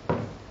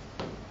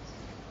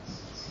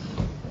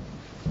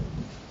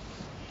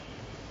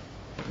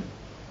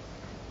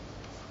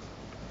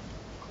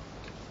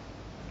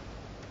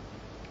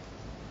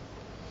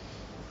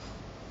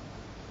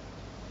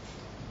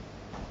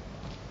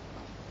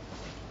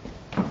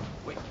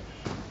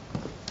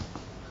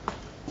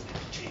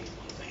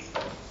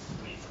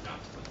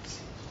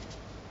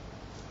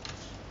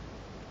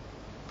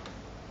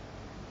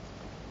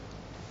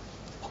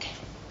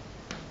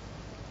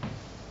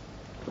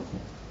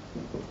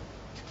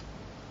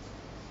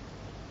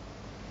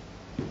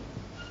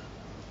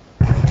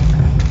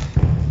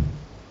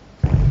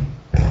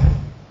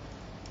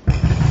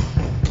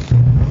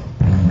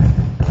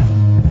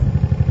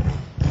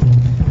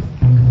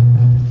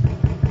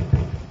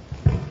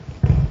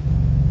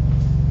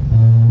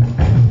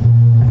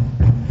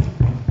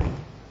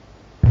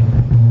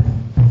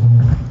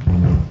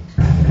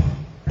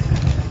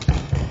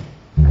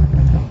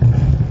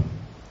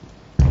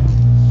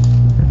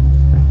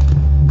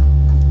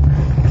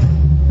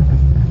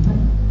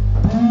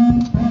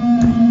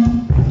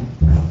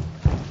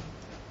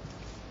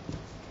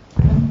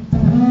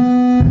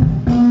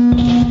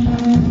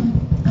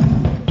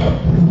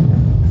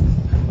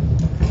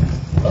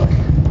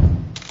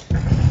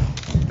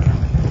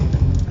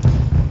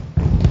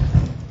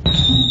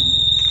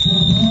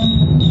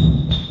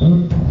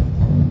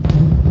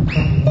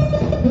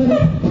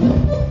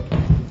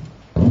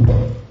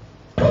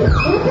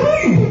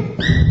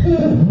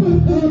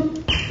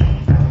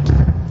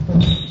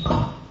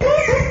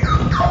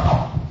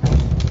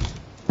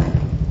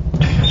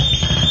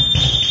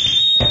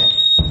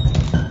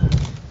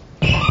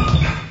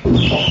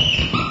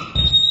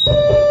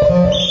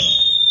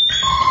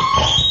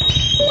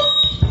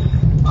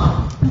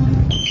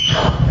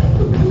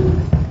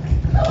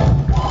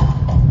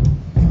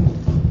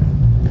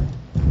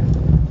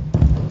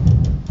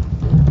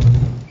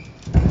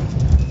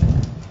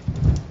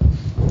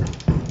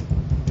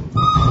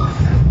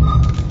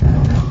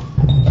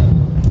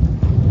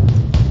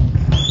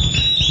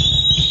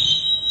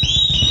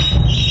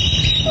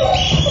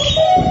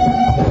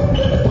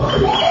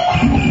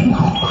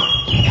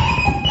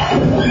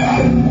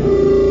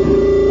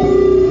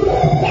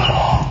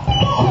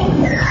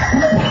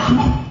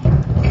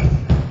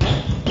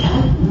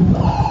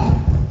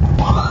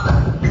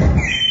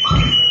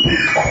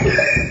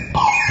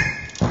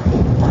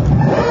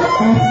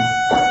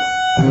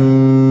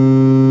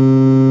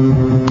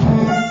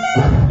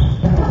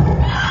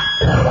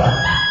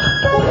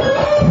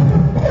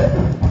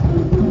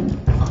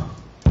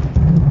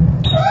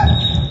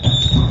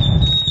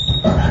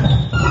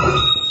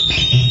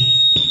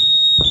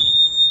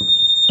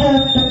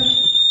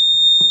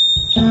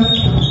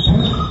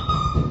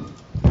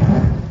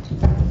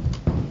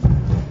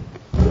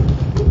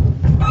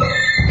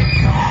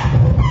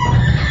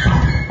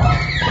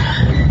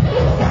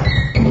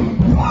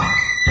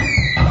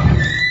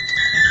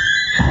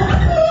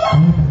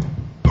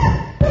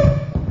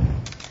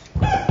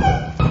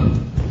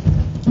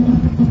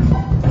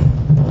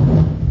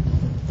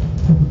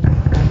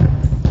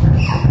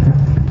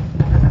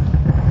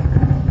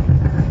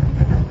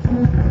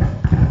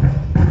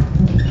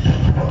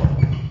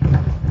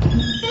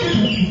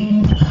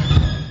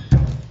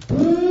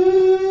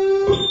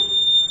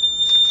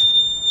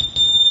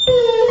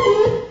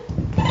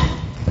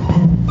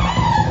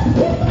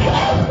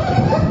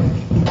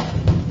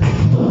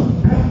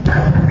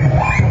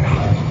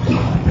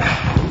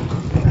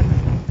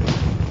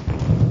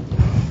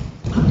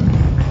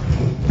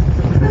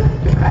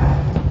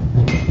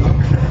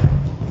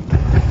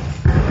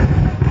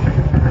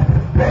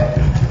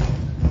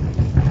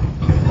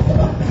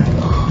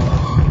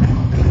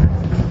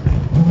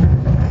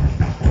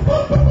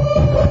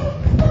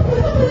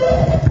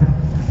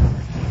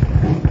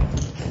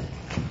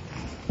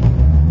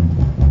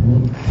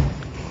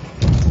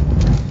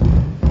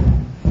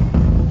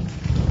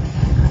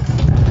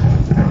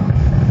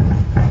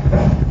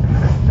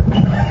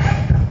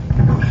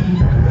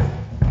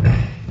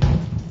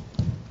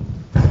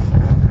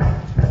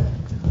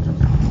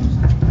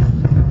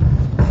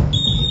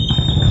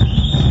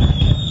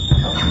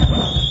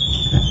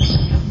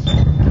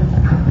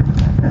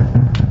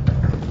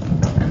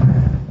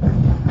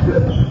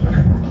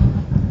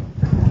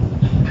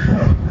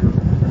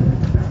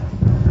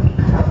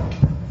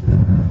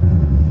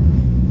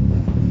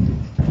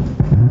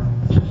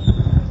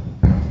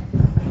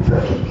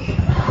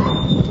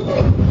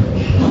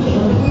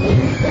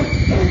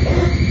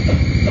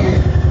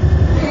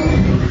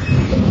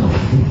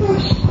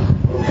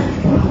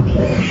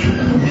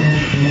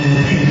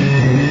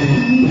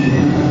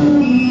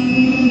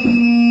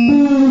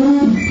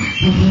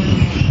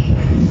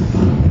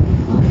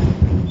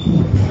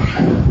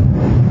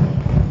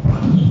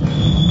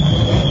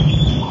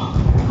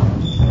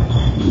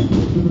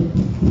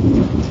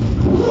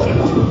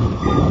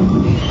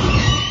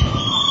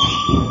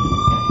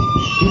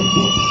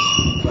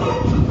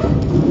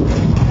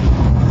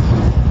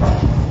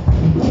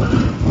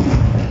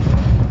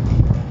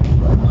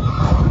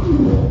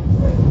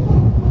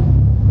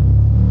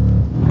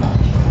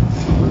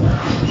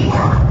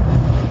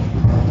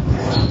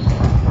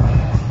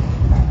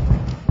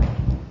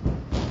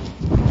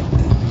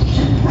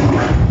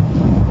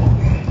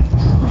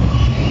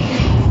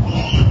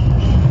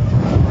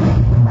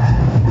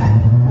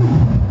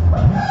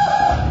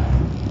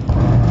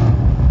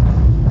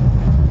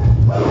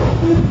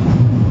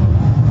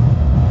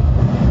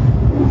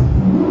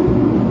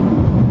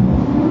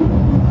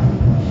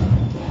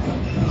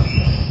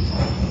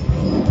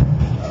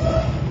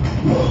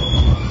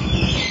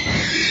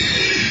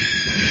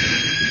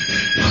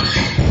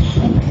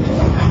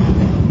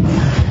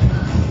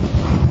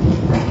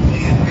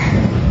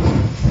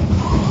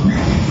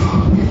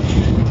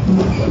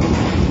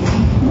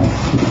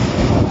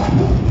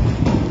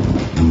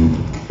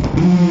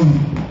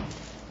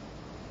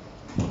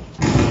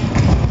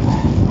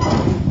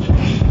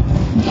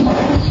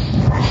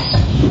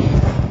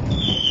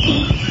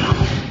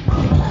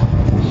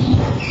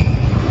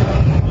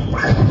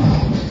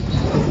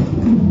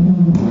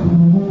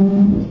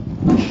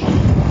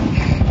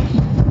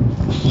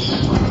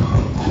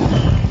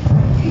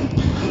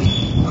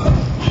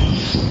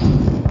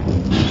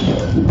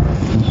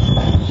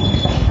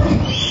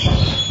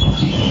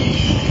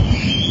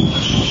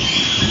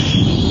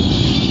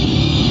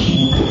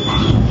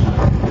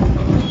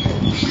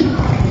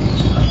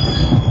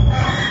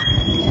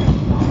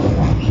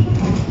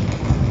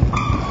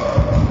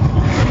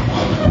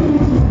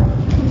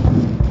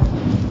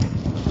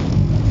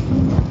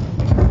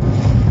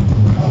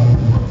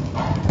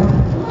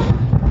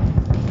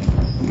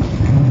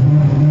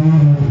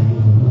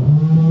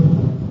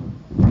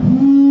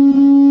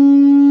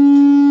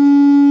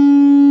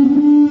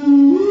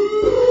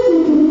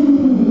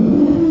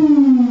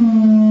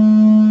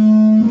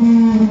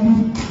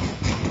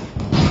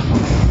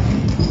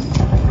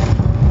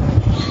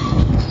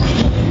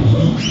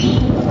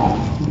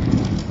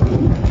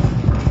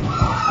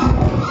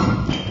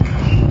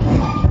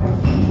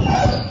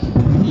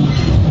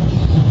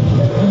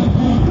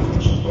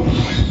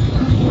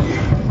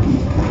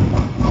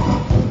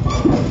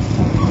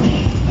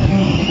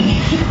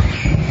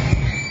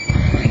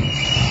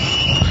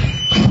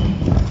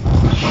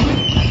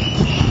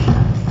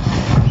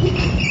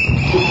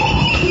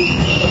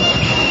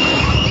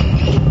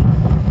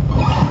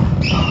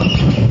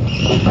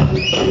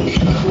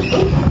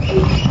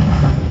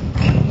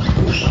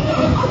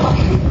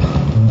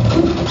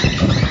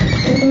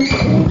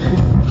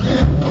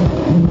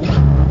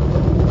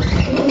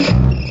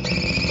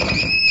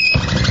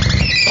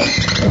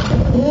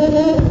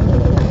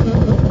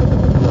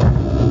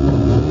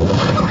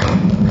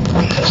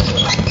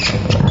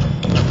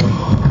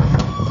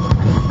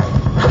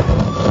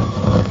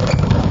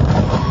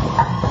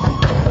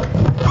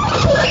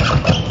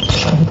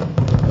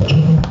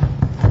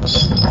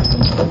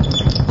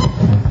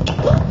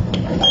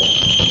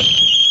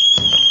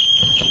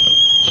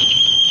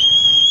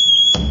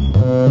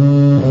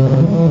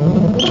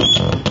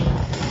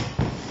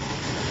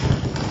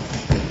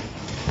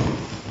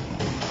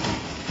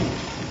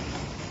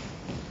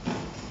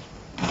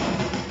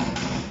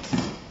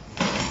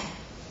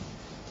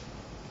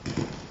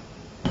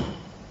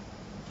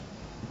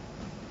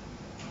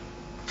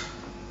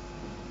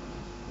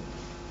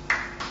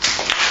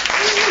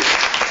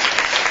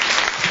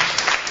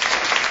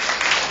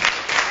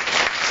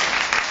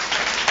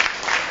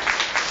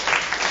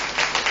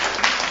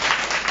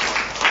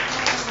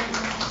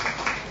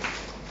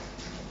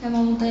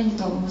 山本恵美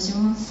と申し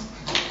ます。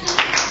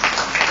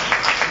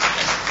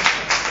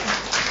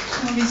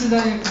美術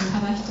大学の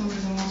原ひとみと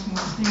申しま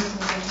す。ありがとう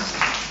ございます。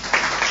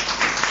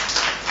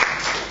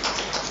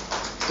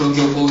東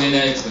京工芸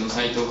大学の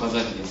斉藤和明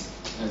です。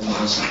ありがとうござ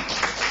いました。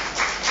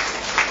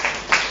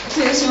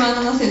豊島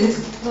七瀬で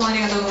す。どうもあ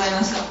りがとうござい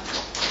ました。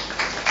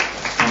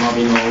浜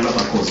美の尾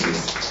形浩二で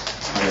す。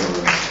ありがとうご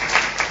ざいます。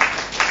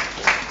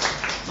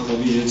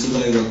美術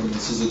大学の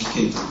鈴木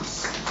健太で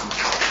す。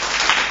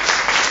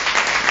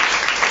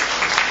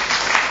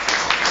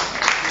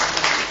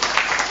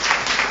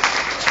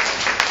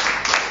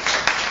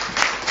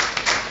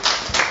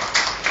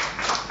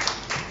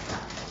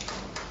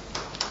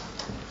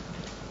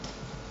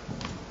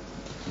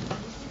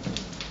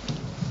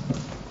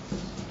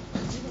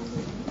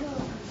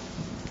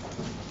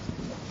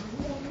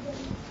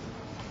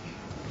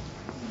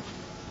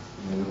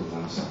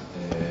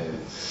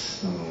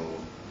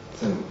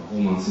最後のパフォ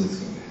ーマンスです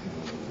けどね、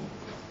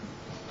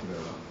これ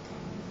は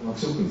ワーク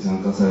ショップに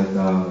参加された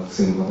学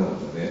生の方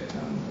々で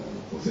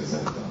構成さ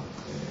れた、メン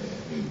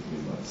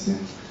バーですね。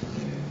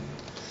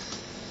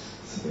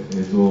それ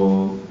で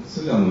4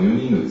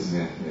人のです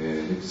ね、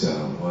レクチャー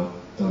が終わっ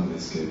たんで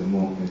すけれど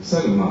も、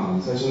最後、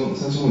最初の方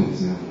にで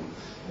すね、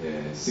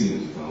質疑の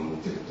時間を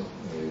設けると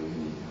いうふう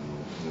に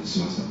お話しし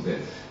ましたので、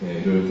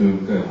いろいろ興味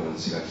深いお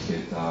話が聞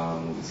けた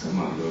ものですが、い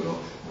ろいろ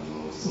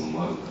質問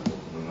もあるかと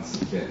思います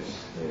ので、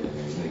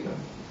何か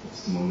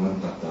質問がある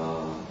方か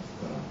ら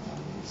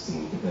質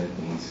問いただきたい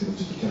と思うんですけど、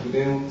ちょっと客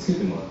電をつけ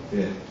てもらっ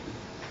て、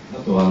あ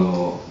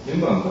とメ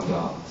ンバーの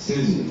方、ステ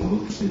ージに戻っ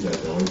てきていただい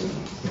た方がいいと思い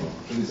ます。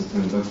Please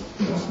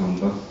come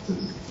back to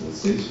the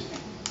stage.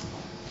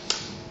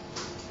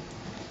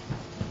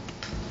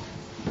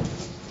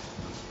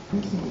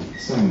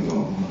 スタイムの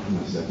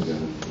話だけじゃな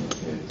く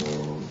て、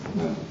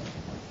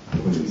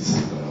小泉さ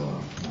んからは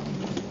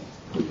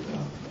こういっ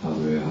たハー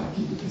ドウェアハッ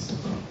キングですと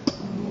か、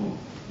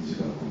身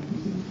近なコンピュ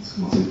ーティングです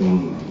とか、そういったも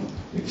のの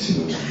歴史の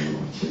ようなもの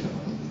が聞けたか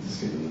と思うんです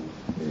けれども、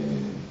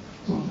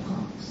どなた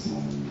か質問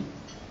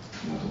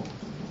などあ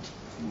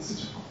ります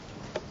でしょう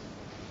か。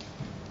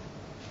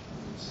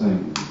スタイム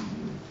の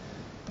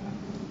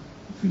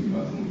ふうに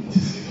はでもいいんで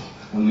すけど、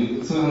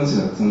そういう話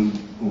がたくさん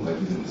今回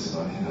出てました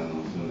が、いろんな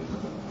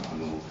方が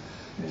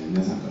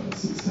皆さんからで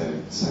すね、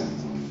スタイム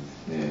の方に、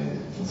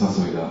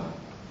お誘いが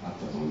あっ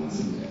たと思いま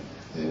すので、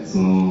そ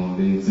の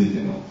例につい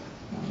ての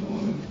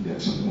リア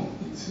クションでも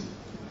いいですよ。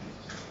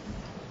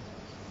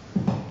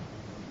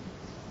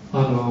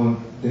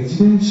レジ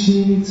デンシ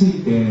ーにつ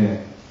い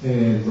て、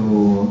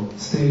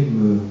ステイ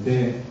ム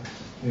で、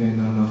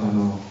何らか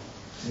の、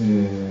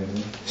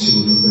仕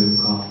事という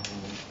か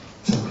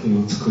作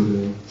品を作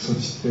る、そ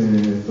して、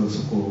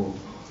そこを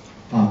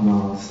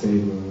ステイ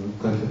ム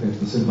が拠点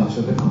とする場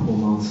所でパフォー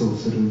マンスを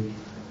する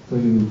と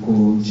いう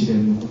一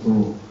連のこと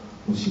を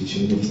もし一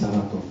緒にできたら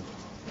と、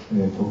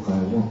今回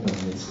思った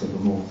んですけど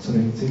も、それ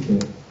について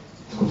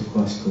少し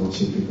詳しく教え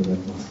ていただ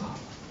けますか。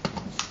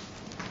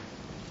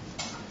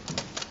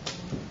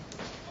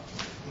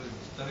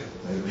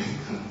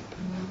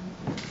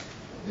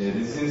レジ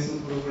デンス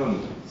のプログラムな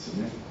んです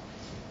よね。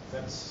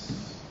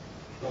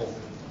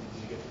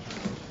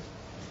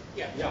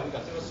Yeah, we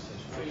got those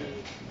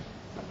three.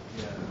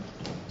 Yeah.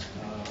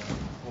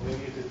 Well,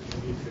 maybe you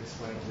could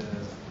explain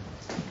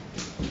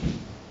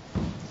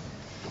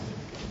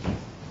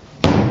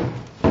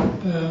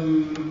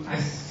I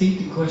think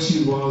the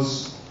question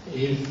was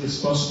if it's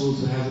possible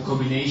to have a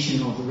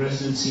combination of a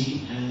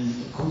residency and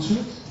a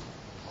concert.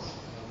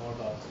 More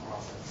about the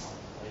process,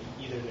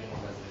 either doing a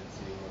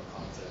residency or a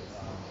concert,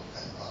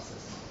 kind of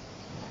process.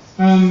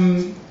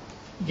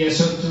 Yeah,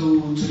 so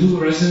to do a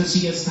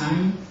residency at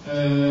Steim,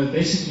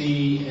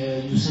 basically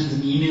you send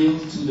an email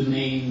to the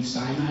main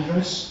Steim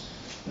address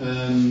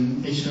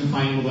that you can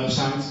find on the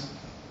website,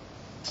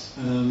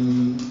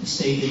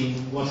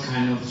 stating what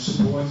kind of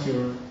support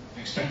you're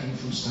expecting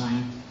from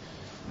Steim,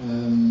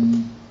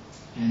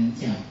 and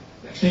yeah,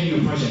 explaining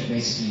your project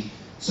basically.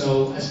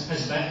 So as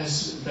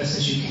best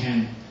as you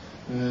can,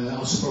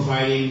 also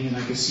providing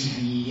like a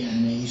CV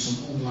and maybe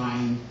some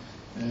online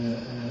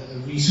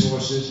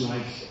resources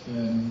like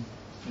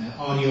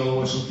audio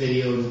or some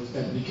video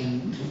that we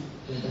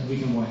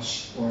can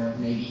watch, or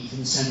maybe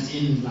even send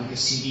in like a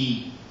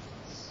CD.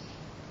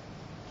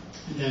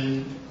 And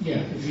then, yeah,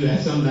 if you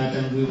have done that,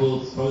 then we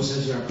will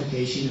process your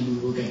application and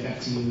we will get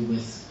back to you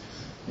with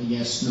a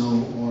yes,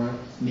 no, or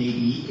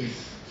maybe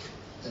if,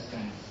 that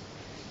kind of.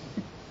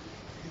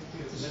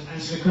 Does that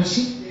answer the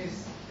question?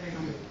 Yes, thank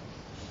you.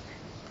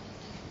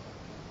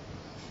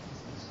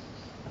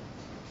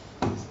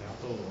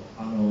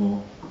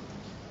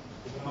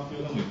 発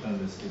表でも言った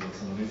んですけど、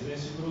そのレジデン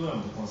シープログラ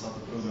ムとコンサー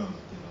トプログラムっ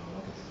ていうの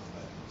を分けて考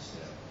えてまし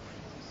て、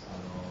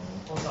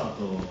コンサ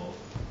ートの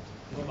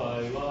場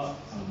合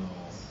は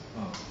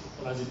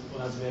同じ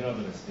メールア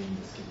ドレスでいいん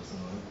ですけど、そ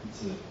のい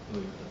つど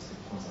ういう形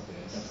でコンサート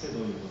やりたくて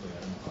どういうことをや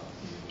るのかっ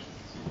ていう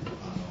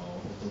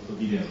音と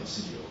ビデオの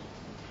資料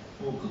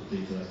を送って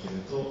いただけ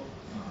ると、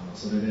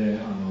それで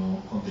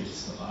コンテキ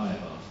ストが合え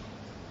ば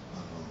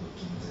ブ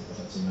ッキングという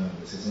形になるん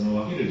ですけど、その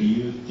分ける理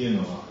由ってい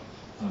うのは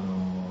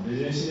レレ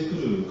ジデンシーで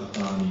来る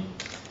方に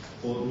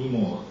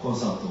もコン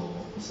サートを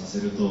させ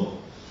ると、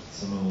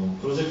その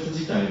プロジェクト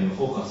自体の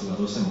フォーカスが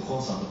どうしてもコ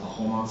ンサートパ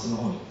フォーマンスの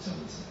方に行っちゃう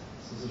んですね。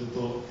そうすると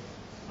やっ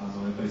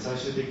ぱり最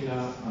終的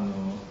な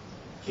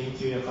研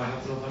究や開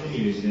発のため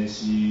にレジデン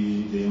シ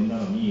ーで呼んだ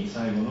のに、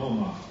最後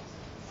の、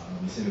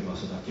見せる場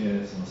所だ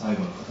け、その最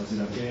後の形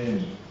だけ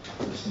に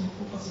どうしても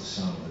フォーカスし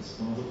ちゃうので、そ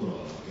このところは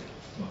分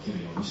け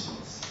るようにして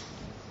ます。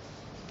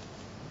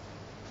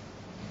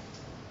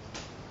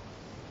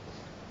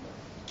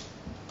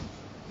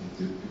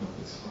よかっ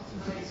たですか。は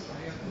い、あ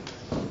りがとうご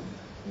ざいます。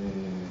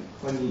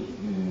他に、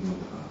どな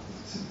たか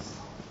すみませんか。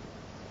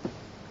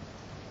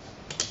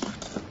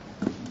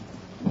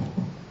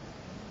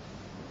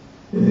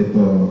ビ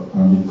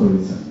ッコリ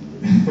ーさんに、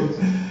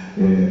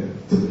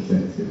ちょっと聞きたい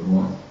んですけど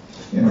も、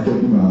今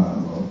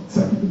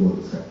サーキットボー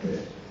ドを使っ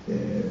て、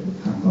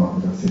簡単な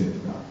学生と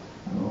か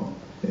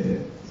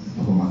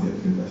パフォーマンスやっ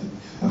てくれたし、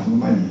その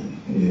前に、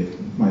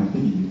北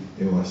京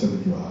でお会いしたと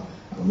きは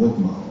ウォー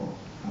クマンを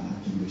ハ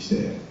ッキングし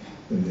て、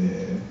それ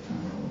で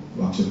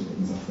ワークショップを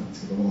なさってたんで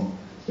すけども、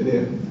それ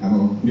で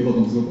両方と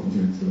もすごく面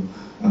白いんですけど、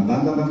だん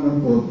だ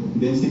んこう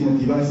電子的な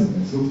デバイス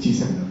がすごく小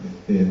さくなっ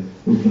ていって、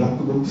ブラッ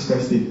クボックス化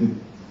していく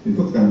という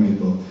ことから見る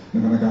と、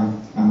なかなか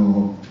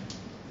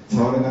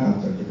触れなか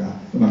ったりとか、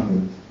うまく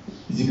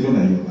いじくれ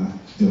ないような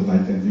状態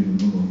って随分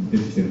どんどん出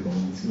てきてると思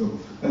うんですけど、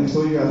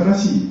そういう新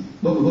しい、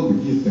どんど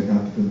ん技術が変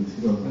わってくるんです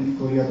けど、こう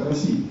いう新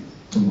しい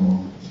電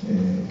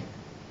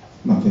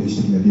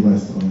子的なデバイ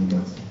スとか何かを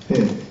使っ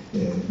て、や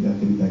っ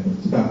てみたいこ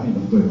ととか、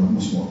今例えばも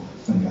しも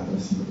何か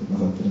新しいことを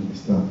なさってるんで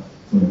したら、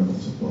そのようなこと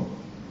をちょっと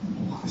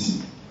お話し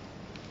い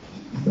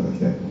ただき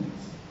たいと思います。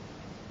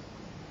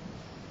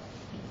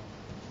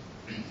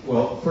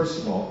Well,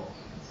 first of all,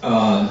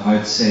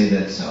 I'd say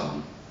that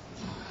so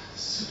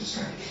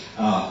distracting.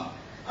 I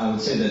would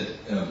say that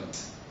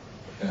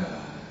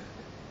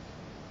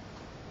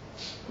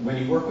when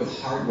you work with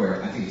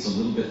hardware, I think it's a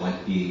little bit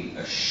like being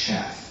a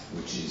chef,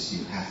 which is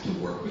you have to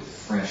work with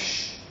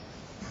fresh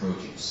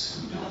produce.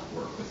 You don't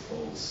work with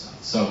old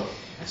stuff.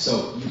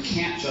 So you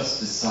can't just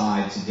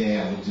decide today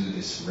I will do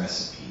this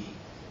recipe.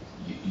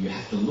 You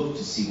have to look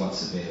to see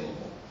what's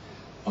available.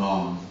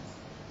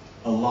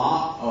 A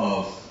lot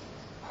of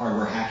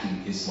hardware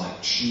hacking is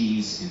like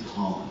cheese in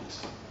Holland.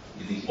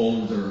 The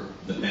older,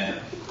 the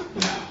better.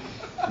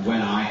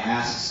 When I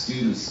ask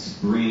students to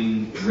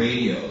bring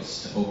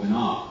radios to open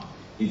up,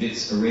 if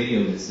it's a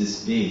radio that's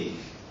this big,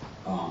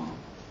 and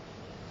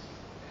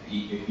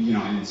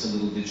it's a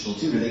little digital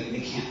tuner,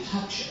 they can't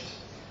touch it.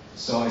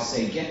 So I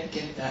say, get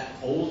that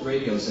old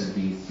radios that are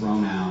being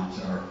thrown out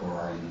or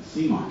are in the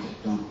flea market.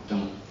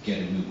 Don't get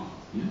a new one.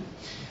 Yeah?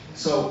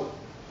 So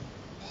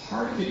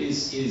part of it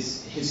is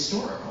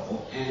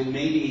historical, and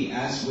maybe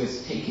as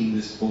with taking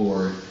this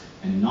board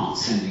and not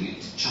sending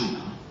it to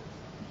China,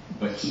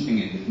 but keeping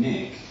it with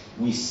Nick,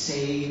 we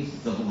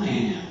save the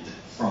land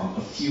from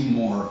a few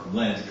more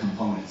lead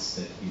components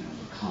that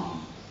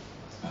become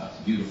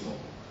beautiful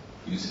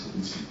musical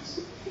instruments.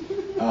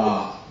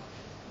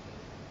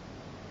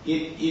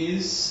 It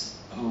is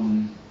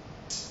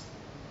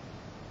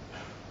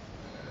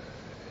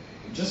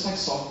just like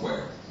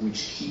software,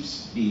 which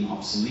keeps being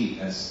obsolete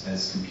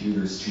as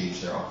computers change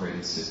their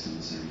operating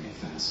systems and are made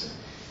faster.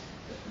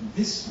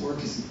 This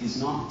work is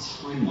not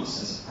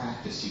timeless as a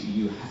practice.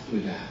 You have to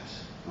adapt,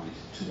 right,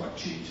 to what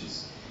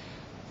changes.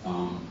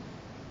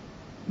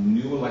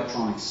 New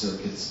electronic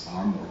circuits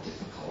are more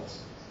difficult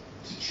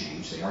to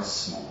change. They are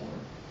smaller.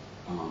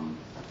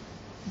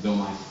 Though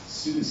my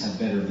students have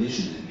better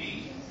vision than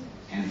me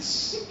and a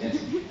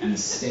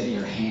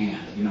steadier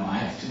hand. I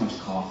have too much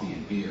coffee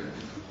and beer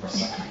or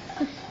something.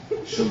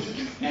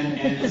 And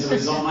as a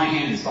result, my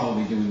hand is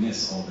probably doing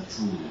this all the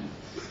time.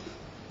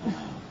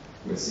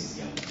 Whereas these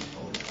young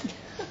people,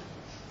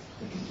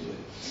 they can do it.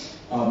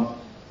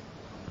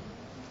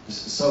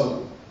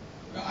 So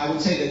I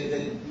would say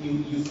that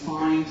you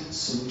find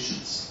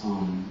solutions.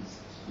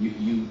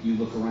 You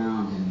look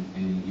around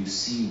and you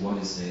see what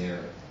is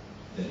there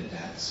that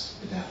adapts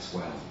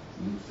well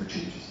for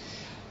changes.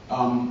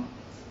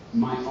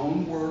 My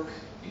own work,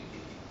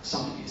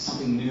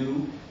 something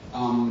new.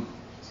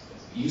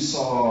 You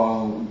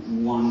saw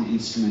one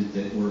instrument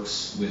that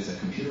works with a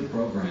computer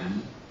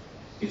program.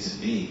 It's a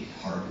big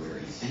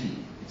hardware-y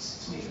thing.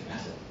 It's made of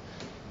metal,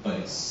 but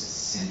it's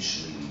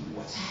essentially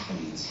what's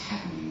happening is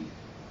happening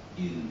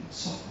in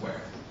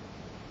software,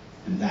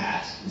 and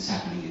that is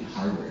happening in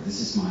hardware.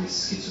 This is my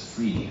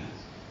schizophrenia.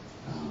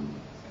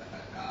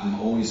 I'm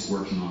always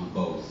working on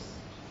both.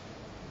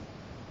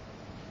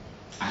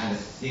 I have a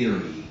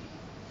theory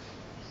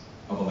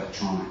of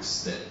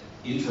electronics that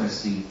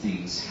interesting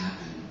things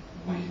happen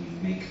when you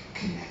make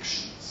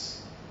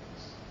connections.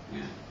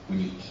 Yeah. When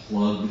you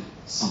plug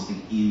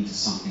something into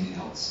something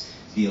else,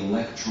 the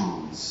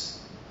electrons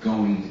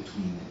going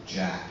between the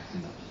jack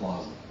and the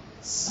plug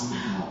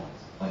somehow,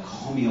 like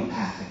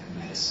homeopathic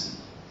medicine,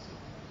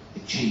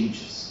 it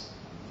changes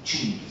a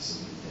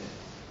little bit.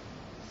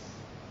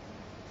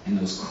 And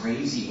those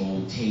crazy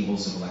old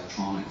tables of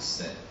electronics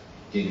that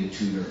David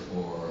Tudor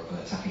or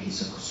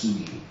Takehisa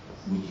Kosugi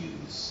would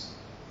use,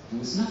 There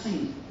was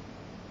nothing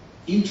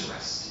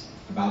interesting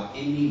about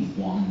any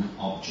one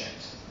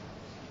object.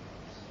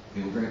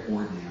 They were very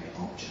ordinary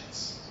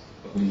objects.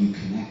 But when you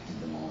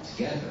connected them all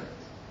together,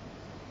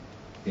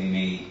 they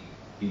made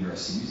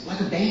interesting music,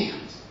 like a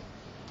band.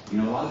 You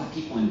know, a lot of the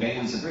people in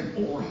bands are very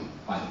boring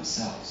by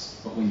themselves,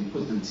 but when you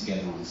put them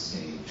together on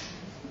stage,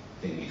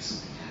 they make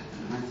something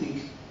happen. And I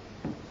think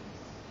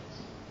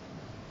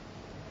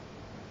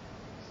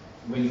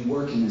when you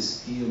work in this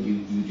field,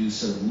 you do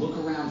sort of look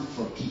around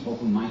for people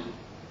who might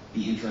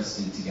be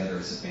interesting together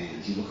as a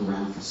band. You look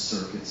around for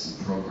circuits and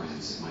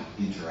programs that might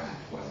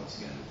interact well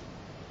together.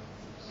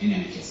 In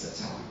any case, that's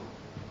how I work.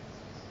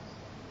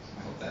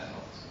 I hope that helps.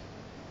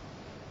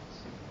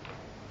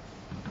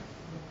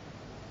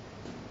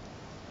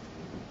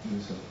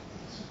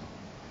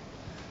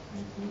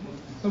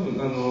 多分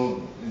今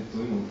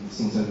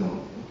質問されたのは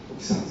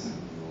沖さんの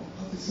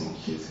アーティストの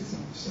喜恵介さ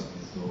んでした。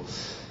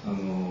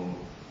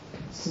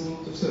質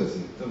問としてはです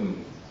ね、多分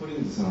コリ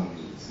ンズさん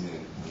にです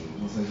ね、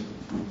最初レ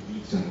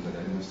クチャーの中で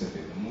ありましたけ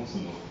れども、そ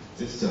の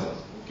ジェスチャー、大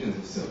きなジ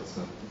ェスチャーを使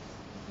っ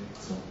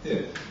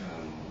て演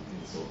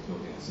奏を表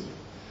現をする。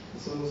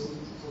そうする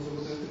ことに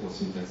よって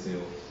身体性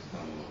を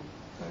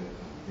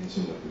電子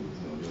音楽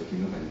の領域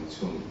の中に持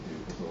ち込むとい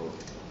うことを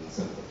な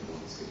されたと思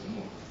うんですけれど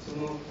も、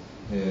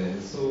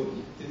そう言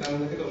ってたん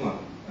だけど、コ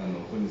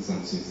リンズさ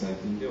ん自身最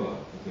近で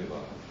は例え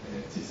ば、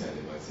小さい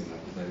デバイスにな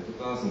ってたりと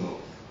か、ブラック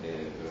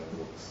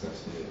ボックス化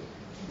して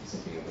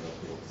作品がブラッ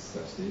クボックス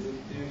化している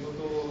っていうこ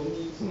と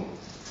に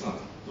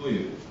どう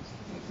いう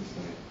なんていうんです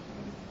かね、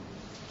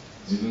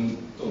自分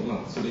と、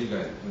それ以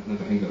外何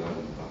か変化があ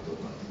るのかどう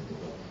かってこ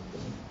とが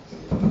ちょ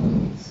っと思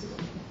うんですけど。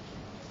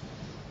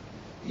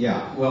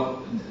Yeah, well,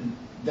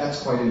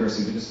 that's quite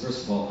interesting because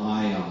first of all,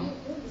 I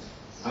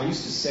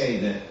used to say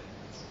that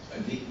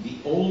the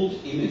old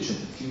image of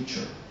the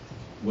future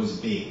was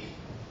big.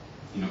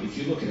 You know, if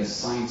you look at a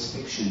science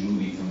fiction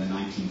movie from the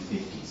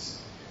 1950s,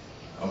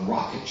 a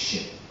rocket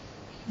ship,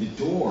 the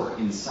door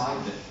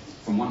inside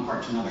from one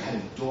part to another had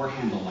a door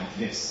handle like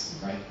this,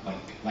 right?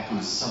 Like on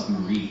a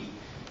submarine.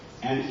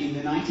 And in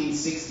the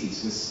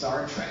 1960s with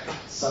Star Trek,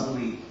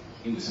 suddenly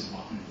it was a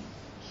button.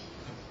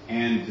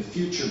 And the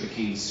future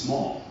became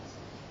small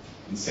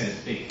instead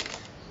of big.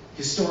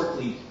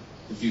 Historically,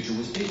 the future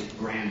was big,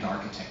 grand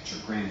architecture,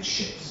 grand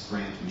ships,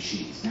 grand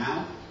machines.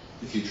 Now,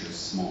 the future is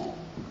small,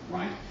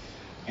 right?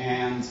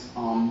 And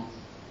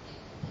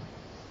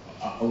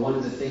one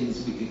of the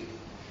things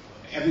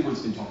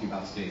everyone's been talking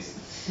about today is the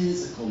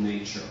physical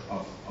nature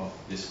of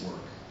this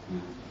work.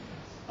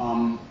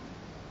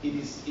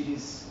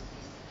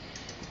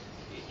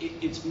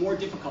 It's more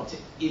difficult to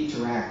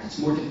interact. It's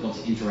more difficult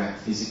to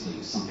interact physically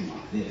with something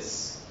like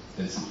this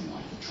than something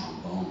like the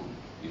trombone.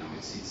 You know,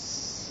 the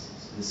space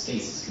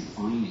is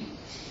confining.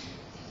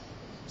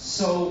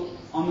 So,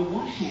 on the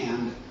one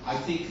hand, I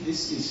think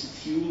this is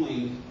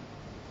fueling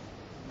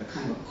a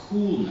kind of a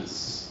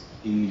coolness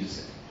in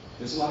music.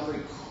 There's a lot of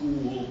very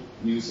cool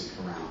music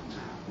around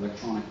now,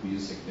 electronic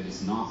music that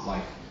is not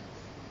like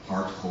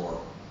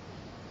hardcore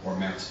or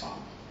Merzbach.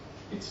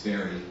 It's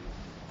very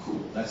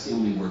cool. That's the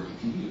only word you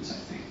can use, I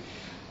think.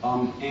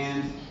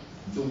 And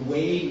the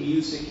way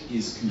music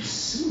is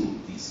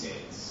consumed these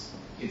days,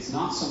 it's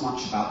not so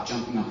much about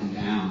jumping up and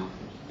down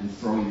and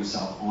throwing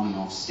yourself on and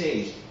off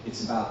stage.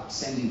 It's about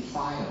sending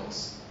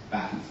files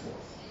back and forth.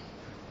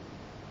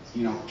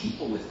 You know,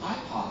 people with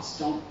iPods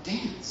don't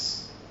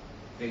dance;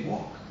 they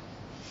walk.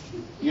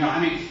 You know, I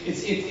mean,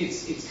 it's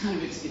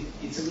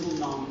a little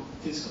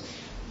non-physical.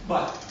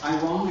 But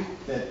ironic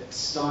that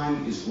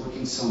Steim is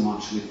working so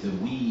much with the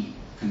Wii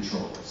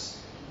controllers,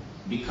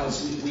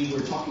 because we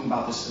were talking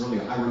about this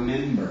earlier. I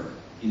remember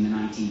in the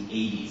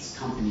 1980s,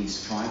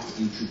 companies tried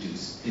to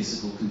introduce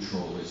physical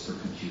controllers for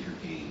computer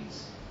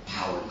games,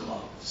 power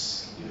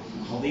gloves, you know,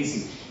 all these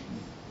things.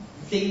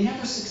 They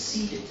never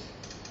succeeded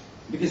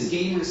because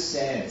gamers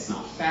said it's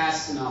not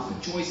fast enough, a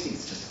joystick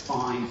is just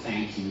fine,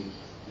 thank you.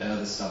 That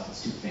other stuff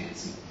is too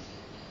fancy.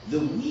 The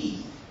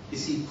Wii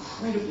is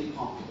incredibly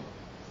popular.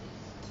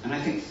 And I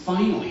think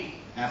finally,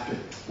 after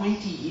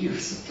 20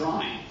 years of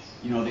trying,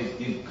 you know,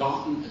 they've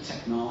gotten a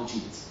technology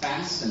that's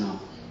fast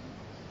enough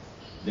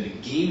that a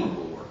gamer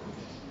will work with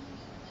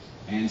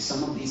it. And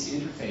some of these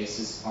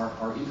interfaces are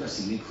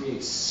interesting. They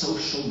create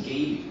social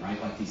gaming, right?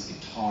 Like these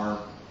guitar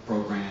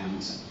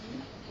programs and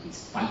these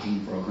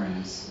fighting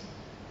programs.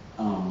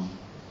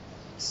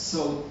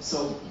 So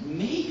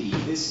maybe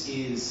this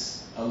is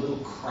a little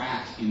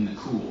crack in the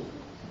cool,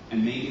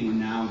 and maybe we're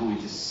now going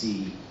to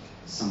see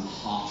some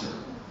hotter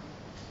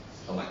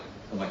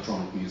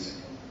electronic music.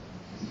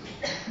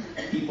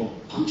 People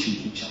punching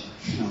each other,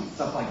 you know,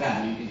 stuff like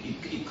that. I mean,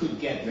 it could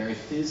get very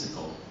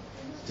physical,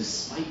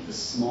 despite the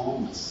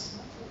smallness.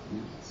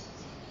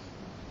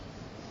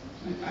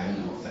 I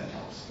don't know if that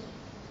helps.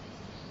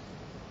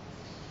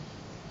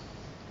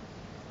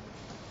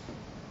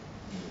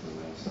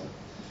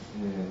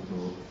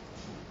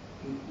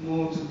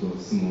 もうちょっと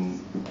質問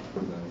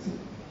ございません。い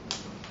か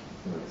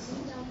がですか。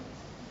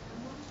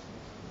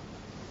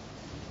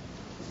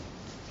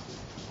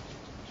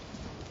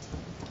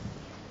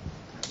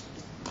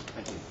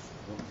Thank you.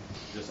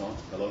 this on?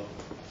 Hello?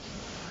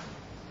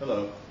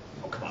 Hello.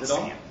 Oh, come on, Is it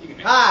on? Stan. You can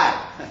make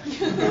Hi!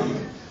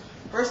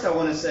 First, I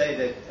want to say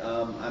that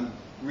I'm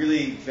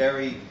really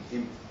very...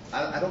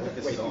 I don't think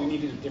this Wait, is on. you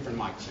need a different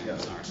mic, Stan. Yeah.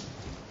 Sorry.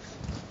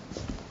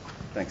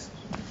 Thanks.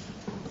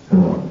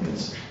 Hello.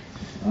 Yes.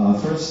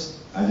 First,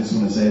 I just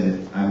want to say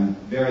that I'm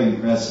very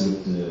impressed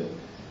with the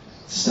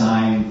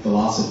Steim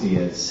philosophy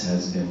as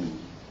has been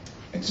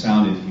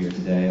expounded here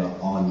today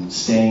on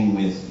staying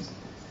with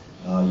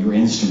your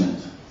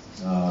instrument,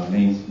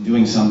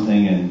 doing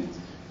something and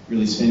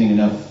really spending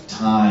enough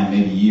time,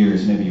 maybe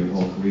years, maybe your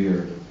whole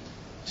career,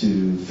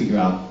 to figure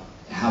out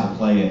how to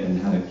play it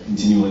and how to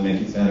continually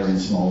make it better in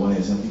small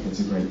ways. I think that's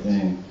a great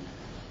thing,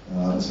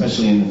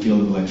 especially in the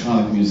field of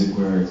electronic music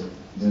where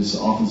there's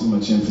often so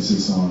much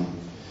emphasis on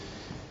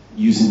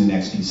using the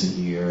next piece of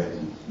gear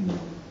and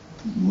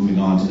moving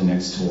on to the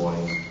next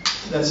toy.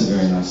 That's a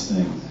very nice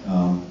thing.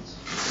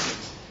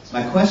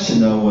 My question,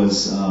 though,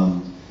 was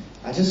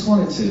I just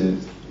wanted to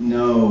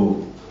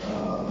know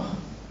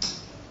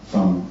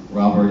from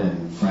Robert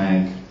and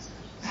Frank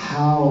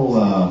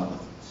how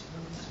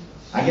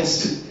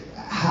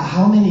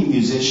how many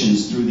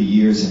musicians through the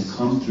years have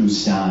come through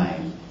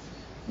Steim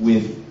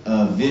with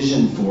a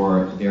vision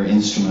for their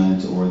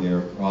instrument or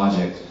their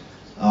project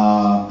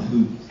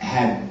who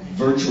had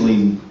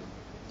virtually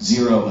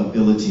zero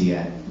ability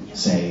at,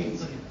 say,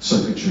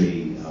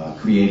 circuitry,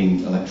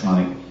 creating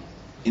electronic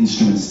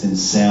instruments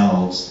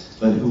themselves,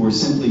 but who were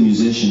simply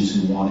musicians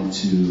who wanted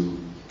to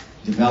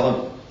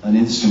develop an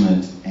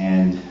instrument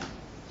and,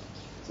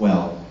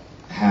 well,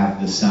 have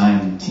the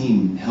Steim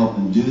team help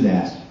them do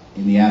that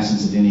in the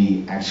absence of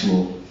any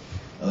actual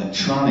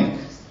electronic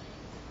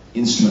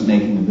instrument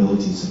making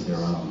abilities of their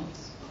own.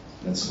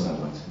 That's what I'd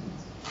like to know.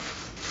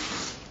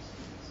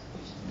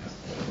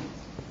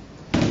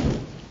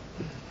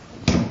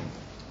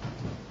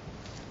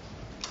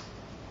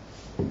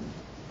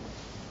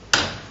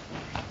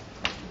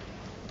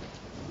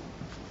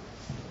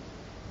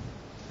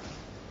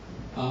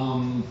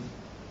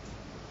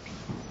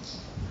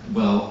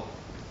 Well,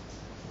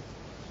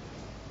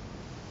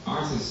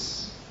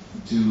 artists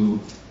do,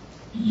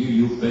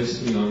 you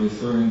basically are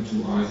referring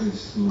to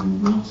artists who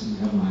want to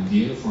have an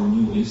idea for a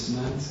new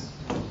instrument.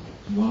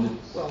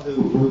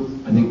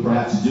 Who I think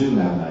perhaps do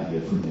have an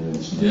idea for a new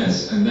instrument.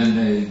 Yes, and then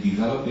they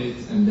develop it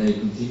and they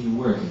continue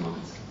working on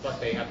it. But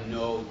they have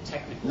no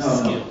technical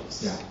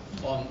skills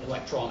on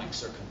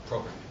electronics or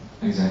programming.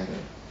 Exactly.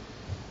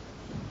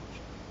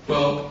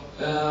 Well,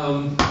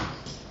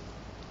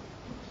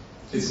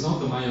 it's not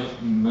the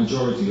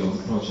majority of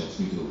the projects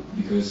we do,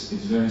 because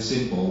it's very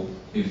simple.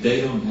 If they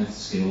don't have the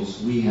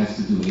skills, we have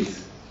to do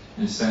it.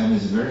 And Steim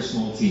is a very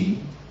small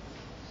team.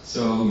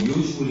 So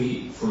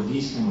usually for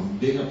these kind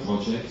of bigger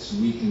projects,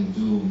 we can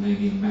do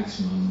maybe a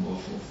maximum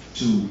of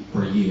 2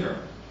 per year.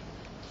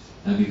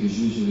 Because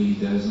usually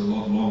there's a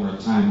lot longer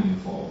time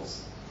involved.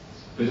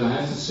 But I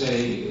have to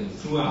say,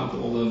 throughout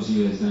all those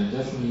years, there are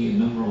definitely a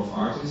number of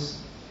artists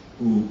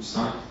who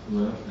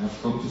have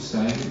come to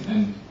Steim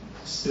and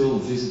still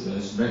visit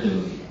us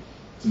regularly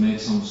to make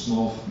some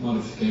small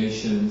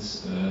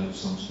modifications,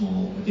 some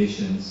small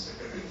additions.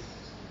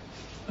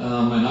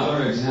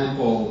 Another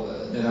example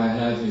that I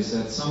have is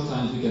that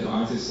sometimes we get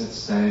artists at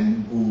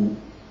Steim who,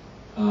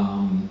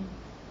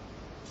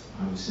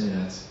 I would say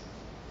that,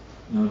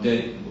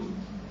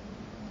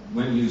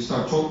 when you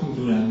start talking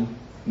to them,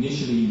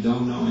 initially you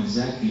don't know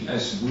exactly,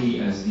 as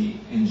the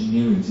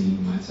engineering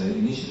team might say,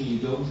 initially you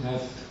don't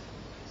have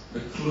a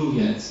clue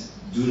yet.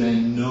 Do they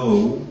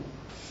know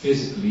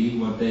physically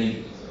what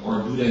they,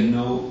 or do they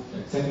know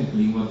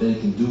technically what they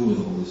can do with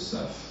all this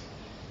stuff?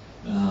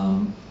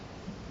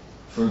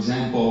 For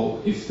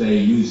example, if they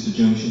use the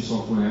junction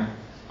software,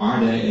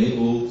 are they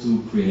able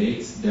to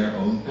create their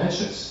own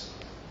patches?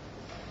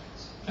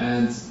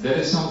 And that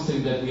is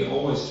something that we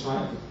always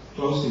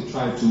closely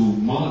try to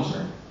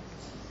monitor,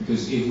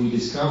 because if we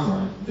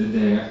discover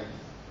that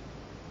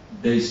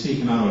they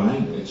speak another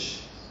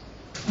language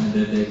and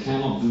that they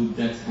cannot do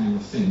that kind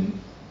of thing,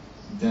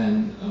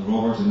 then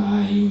Robert and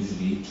I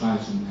usually try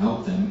to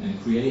help them and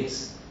create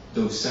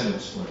those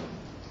setups for them.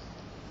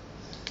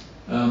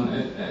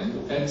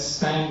 At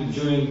Steim,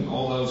 during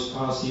all those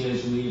past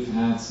years, we've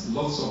had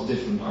lots of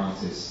different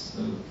artists.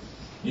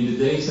 In the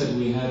days that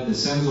we had the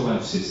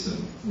SensorLab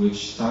system,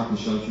 which Taku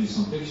showed you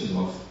some pictures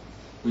of,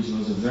 which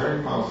was a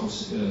very powerful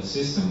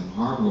system,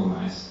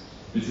 hardware-wise,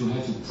 but you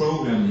had to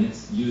program it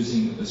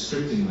using a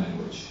scripting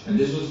language. And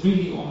this was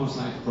really almost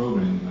like a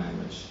programming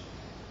language.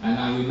 And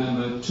I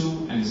remember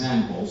 2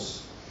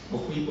 examples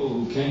of people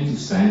who came to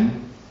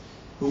Steim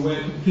who were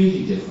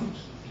completely different.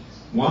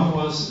 One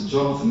was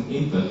Jonathan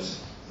Impert,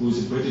 who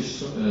is a British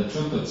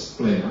trumpet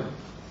player,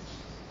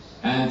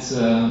 and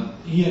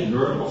he had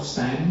heard of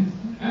Steim,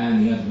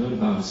 and he had heard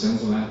about the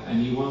SensorLab,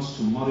 and he wanted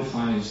to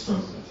modify his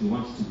trumpet. He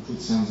wanted to put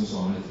sensors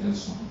on it and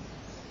so on.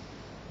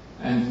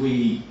 And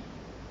we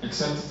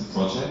accepted the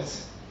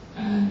project,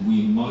 and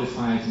we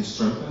modified his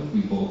trumpet.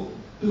 We built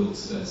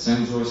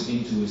sensors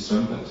into his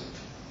trumpet.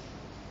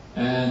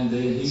 And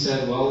he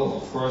said, well,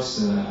 of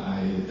course,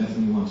 I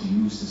definitely want to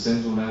use the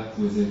Central Lab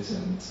with it,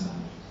 and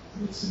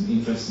it's an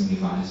interesting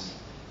device.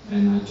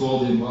 And I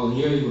told him, well,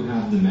 here you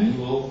have the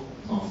manual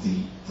of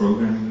the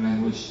programming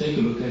language. Take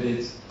a look at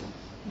it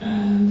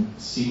and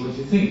see what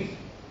you think.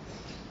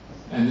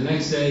 And the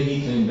next day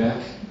he came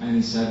back and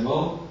he said,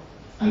 well,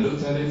 I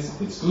looked at it,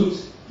 it's good,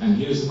 and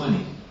here's the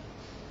money.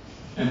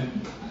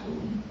 And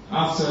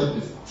after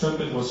the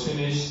trumpet was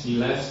finished, he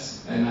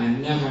left, and I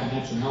never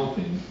had to help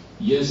him.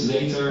 Years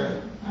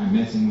later, I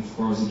met him, of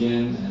course,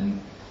 again, and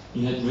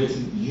he had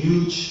written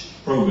huge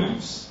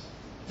programs.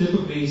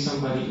 Typically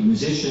somebody, a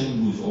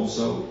musician, who's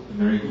also a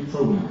very good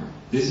programmer.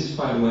 This is,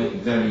 by the way, a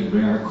very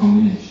rare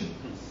combination.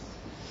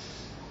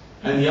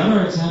 And the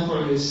other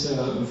example is,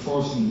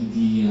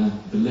 unfortunately,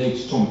 the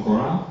late Tom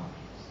Cora,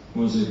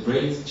 who was a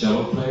great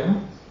cello player.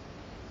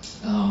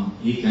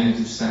 He came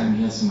to Steim,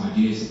 he had some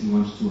ideas that he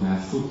wanted to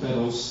have foot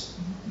pedals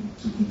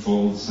to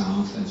control the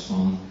sound and so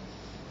on.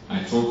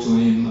 I talked to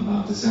him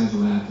about the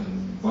Central Lab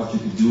and what you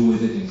could do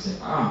with it, and he said,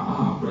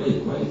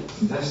 great,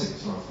 fantastic.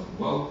 So I thought,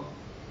 well,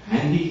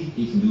 handy,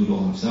 he can do it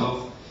all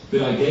himself.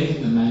 But I gave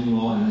him the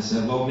manual and I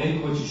said, well, maybe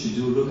what you should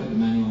do, look at the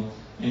manual,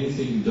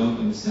 anything you don't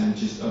understand,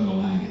 just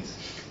underline it.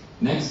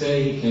 Next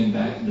day he came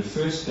back and the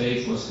first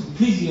page was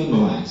completely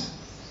underlined.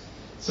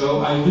 So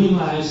I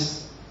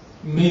realized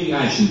maybe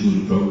I should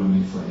do the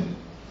programming for him.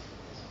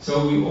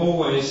 So we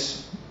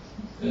always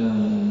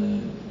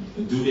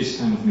do this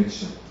kind of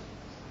mixture.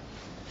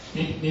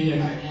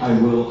 I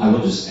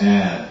will just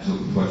add to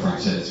what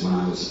Frank said. Is when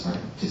I was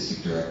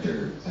artistic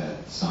director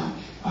at Steim,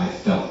 I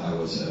felt I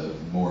was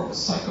more of a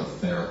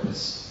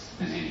psychotherapist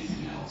than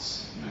anything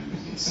else. You know,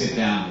 you can sit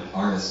down with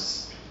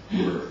artists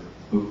who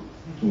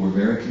were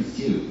very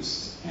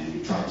confused, and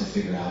you tried to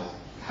figure out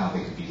how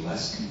they could be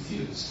less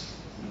confused.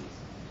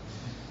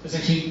 There's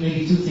actually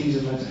maybe two things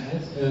I'd like to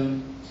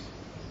add.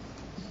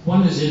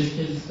 One is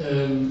if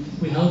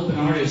we help an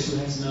artist who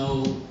has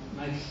no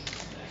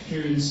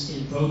experience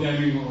in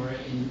programming or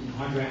in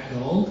hardware at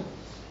all,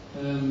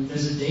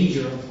 there's a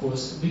danger, of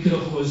course. We could,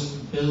 of course,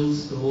 build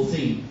the whole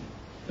thing.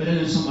 But then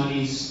if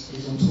somebody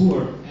is on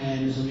tour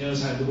and is on the other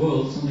side of the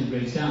world, something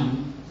breaks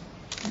down,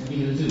 what are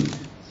we going to do?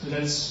 So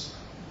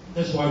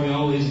that's why we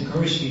always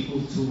encourage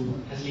people to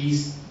at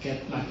least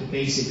get the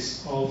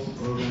basics of the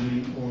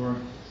programming or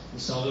the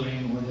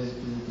soldering or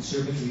the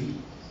circuitry.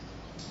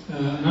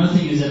 Another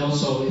thing is that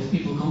also if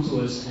people come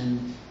to us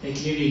and they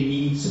clearly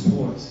need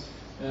support,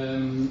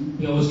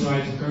 we always try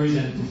to encourage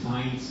them to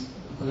find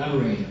a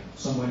collaborator,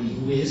 somebody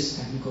who is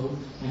technical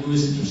and who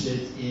is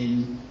interested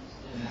in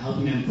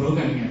helping them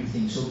programming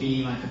everything, so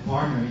being like a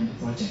partner in the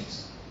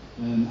project.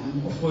 And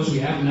of course we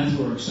have a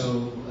network,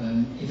 so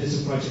if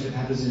it's a project that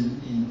happens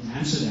in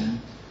Amsterdam,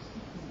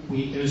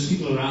 there's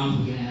people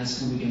around we can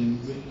ask and we can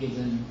give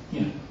them,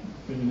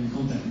 bring them in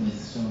contact with,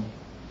 so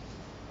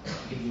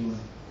I'll give you a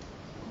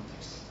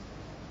context.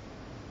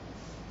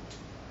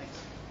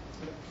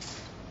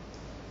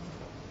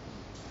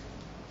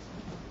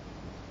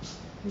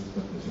よろし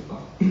かったでしょう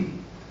か。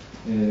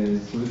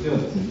それでは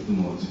ですね、ちょっと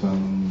もう時間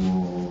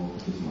も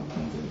来てしまった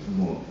ので、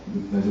もう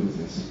大丈夫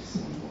ですね、質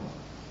問の方は。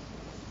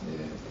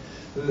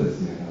それではで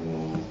すね、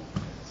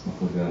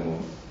これで今回の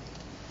オ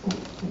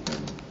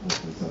ー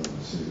プンサロン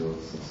を終了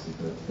させてい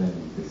ただきたい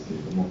んですけ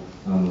れども、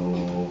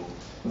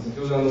先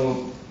ほ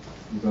ど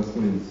リバース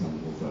コリンズさん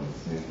の方からで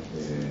す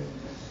ね、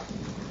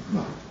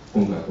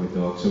今回こういっ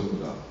たワークショッ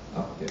プが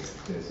あって、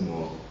そ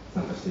の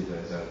参加していた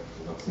だいた学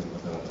生の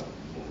方々も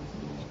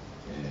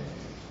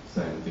ス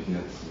タイル的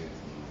なですね、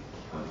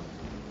ハ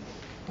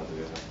ードウ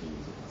ェアハッキン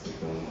グとかそういっ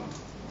たものが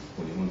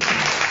ここ日本でご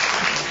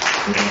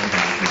覧いた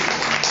だいている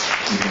のが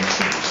いただき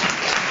たいと思います。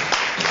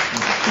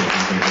今日は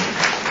本当に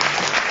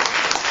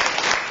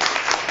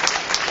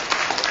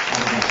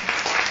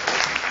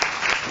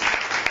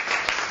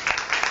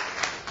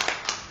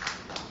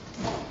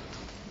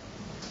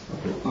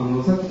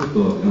さっきちょっと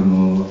フ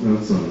ラン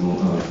クさんも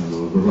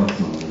ロバート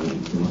さんも言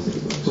ってましたけ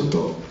ど、ちょっ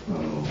と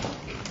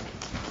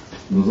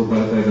覗かれ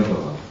たい方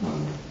は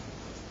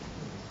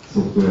ソ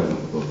フトウェアの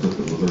ことをちょっ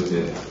と覗いて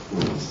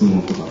質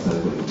問とかされ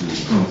てもいい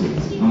かもしれ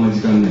ません。あんまり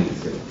時間ないんで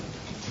すけど。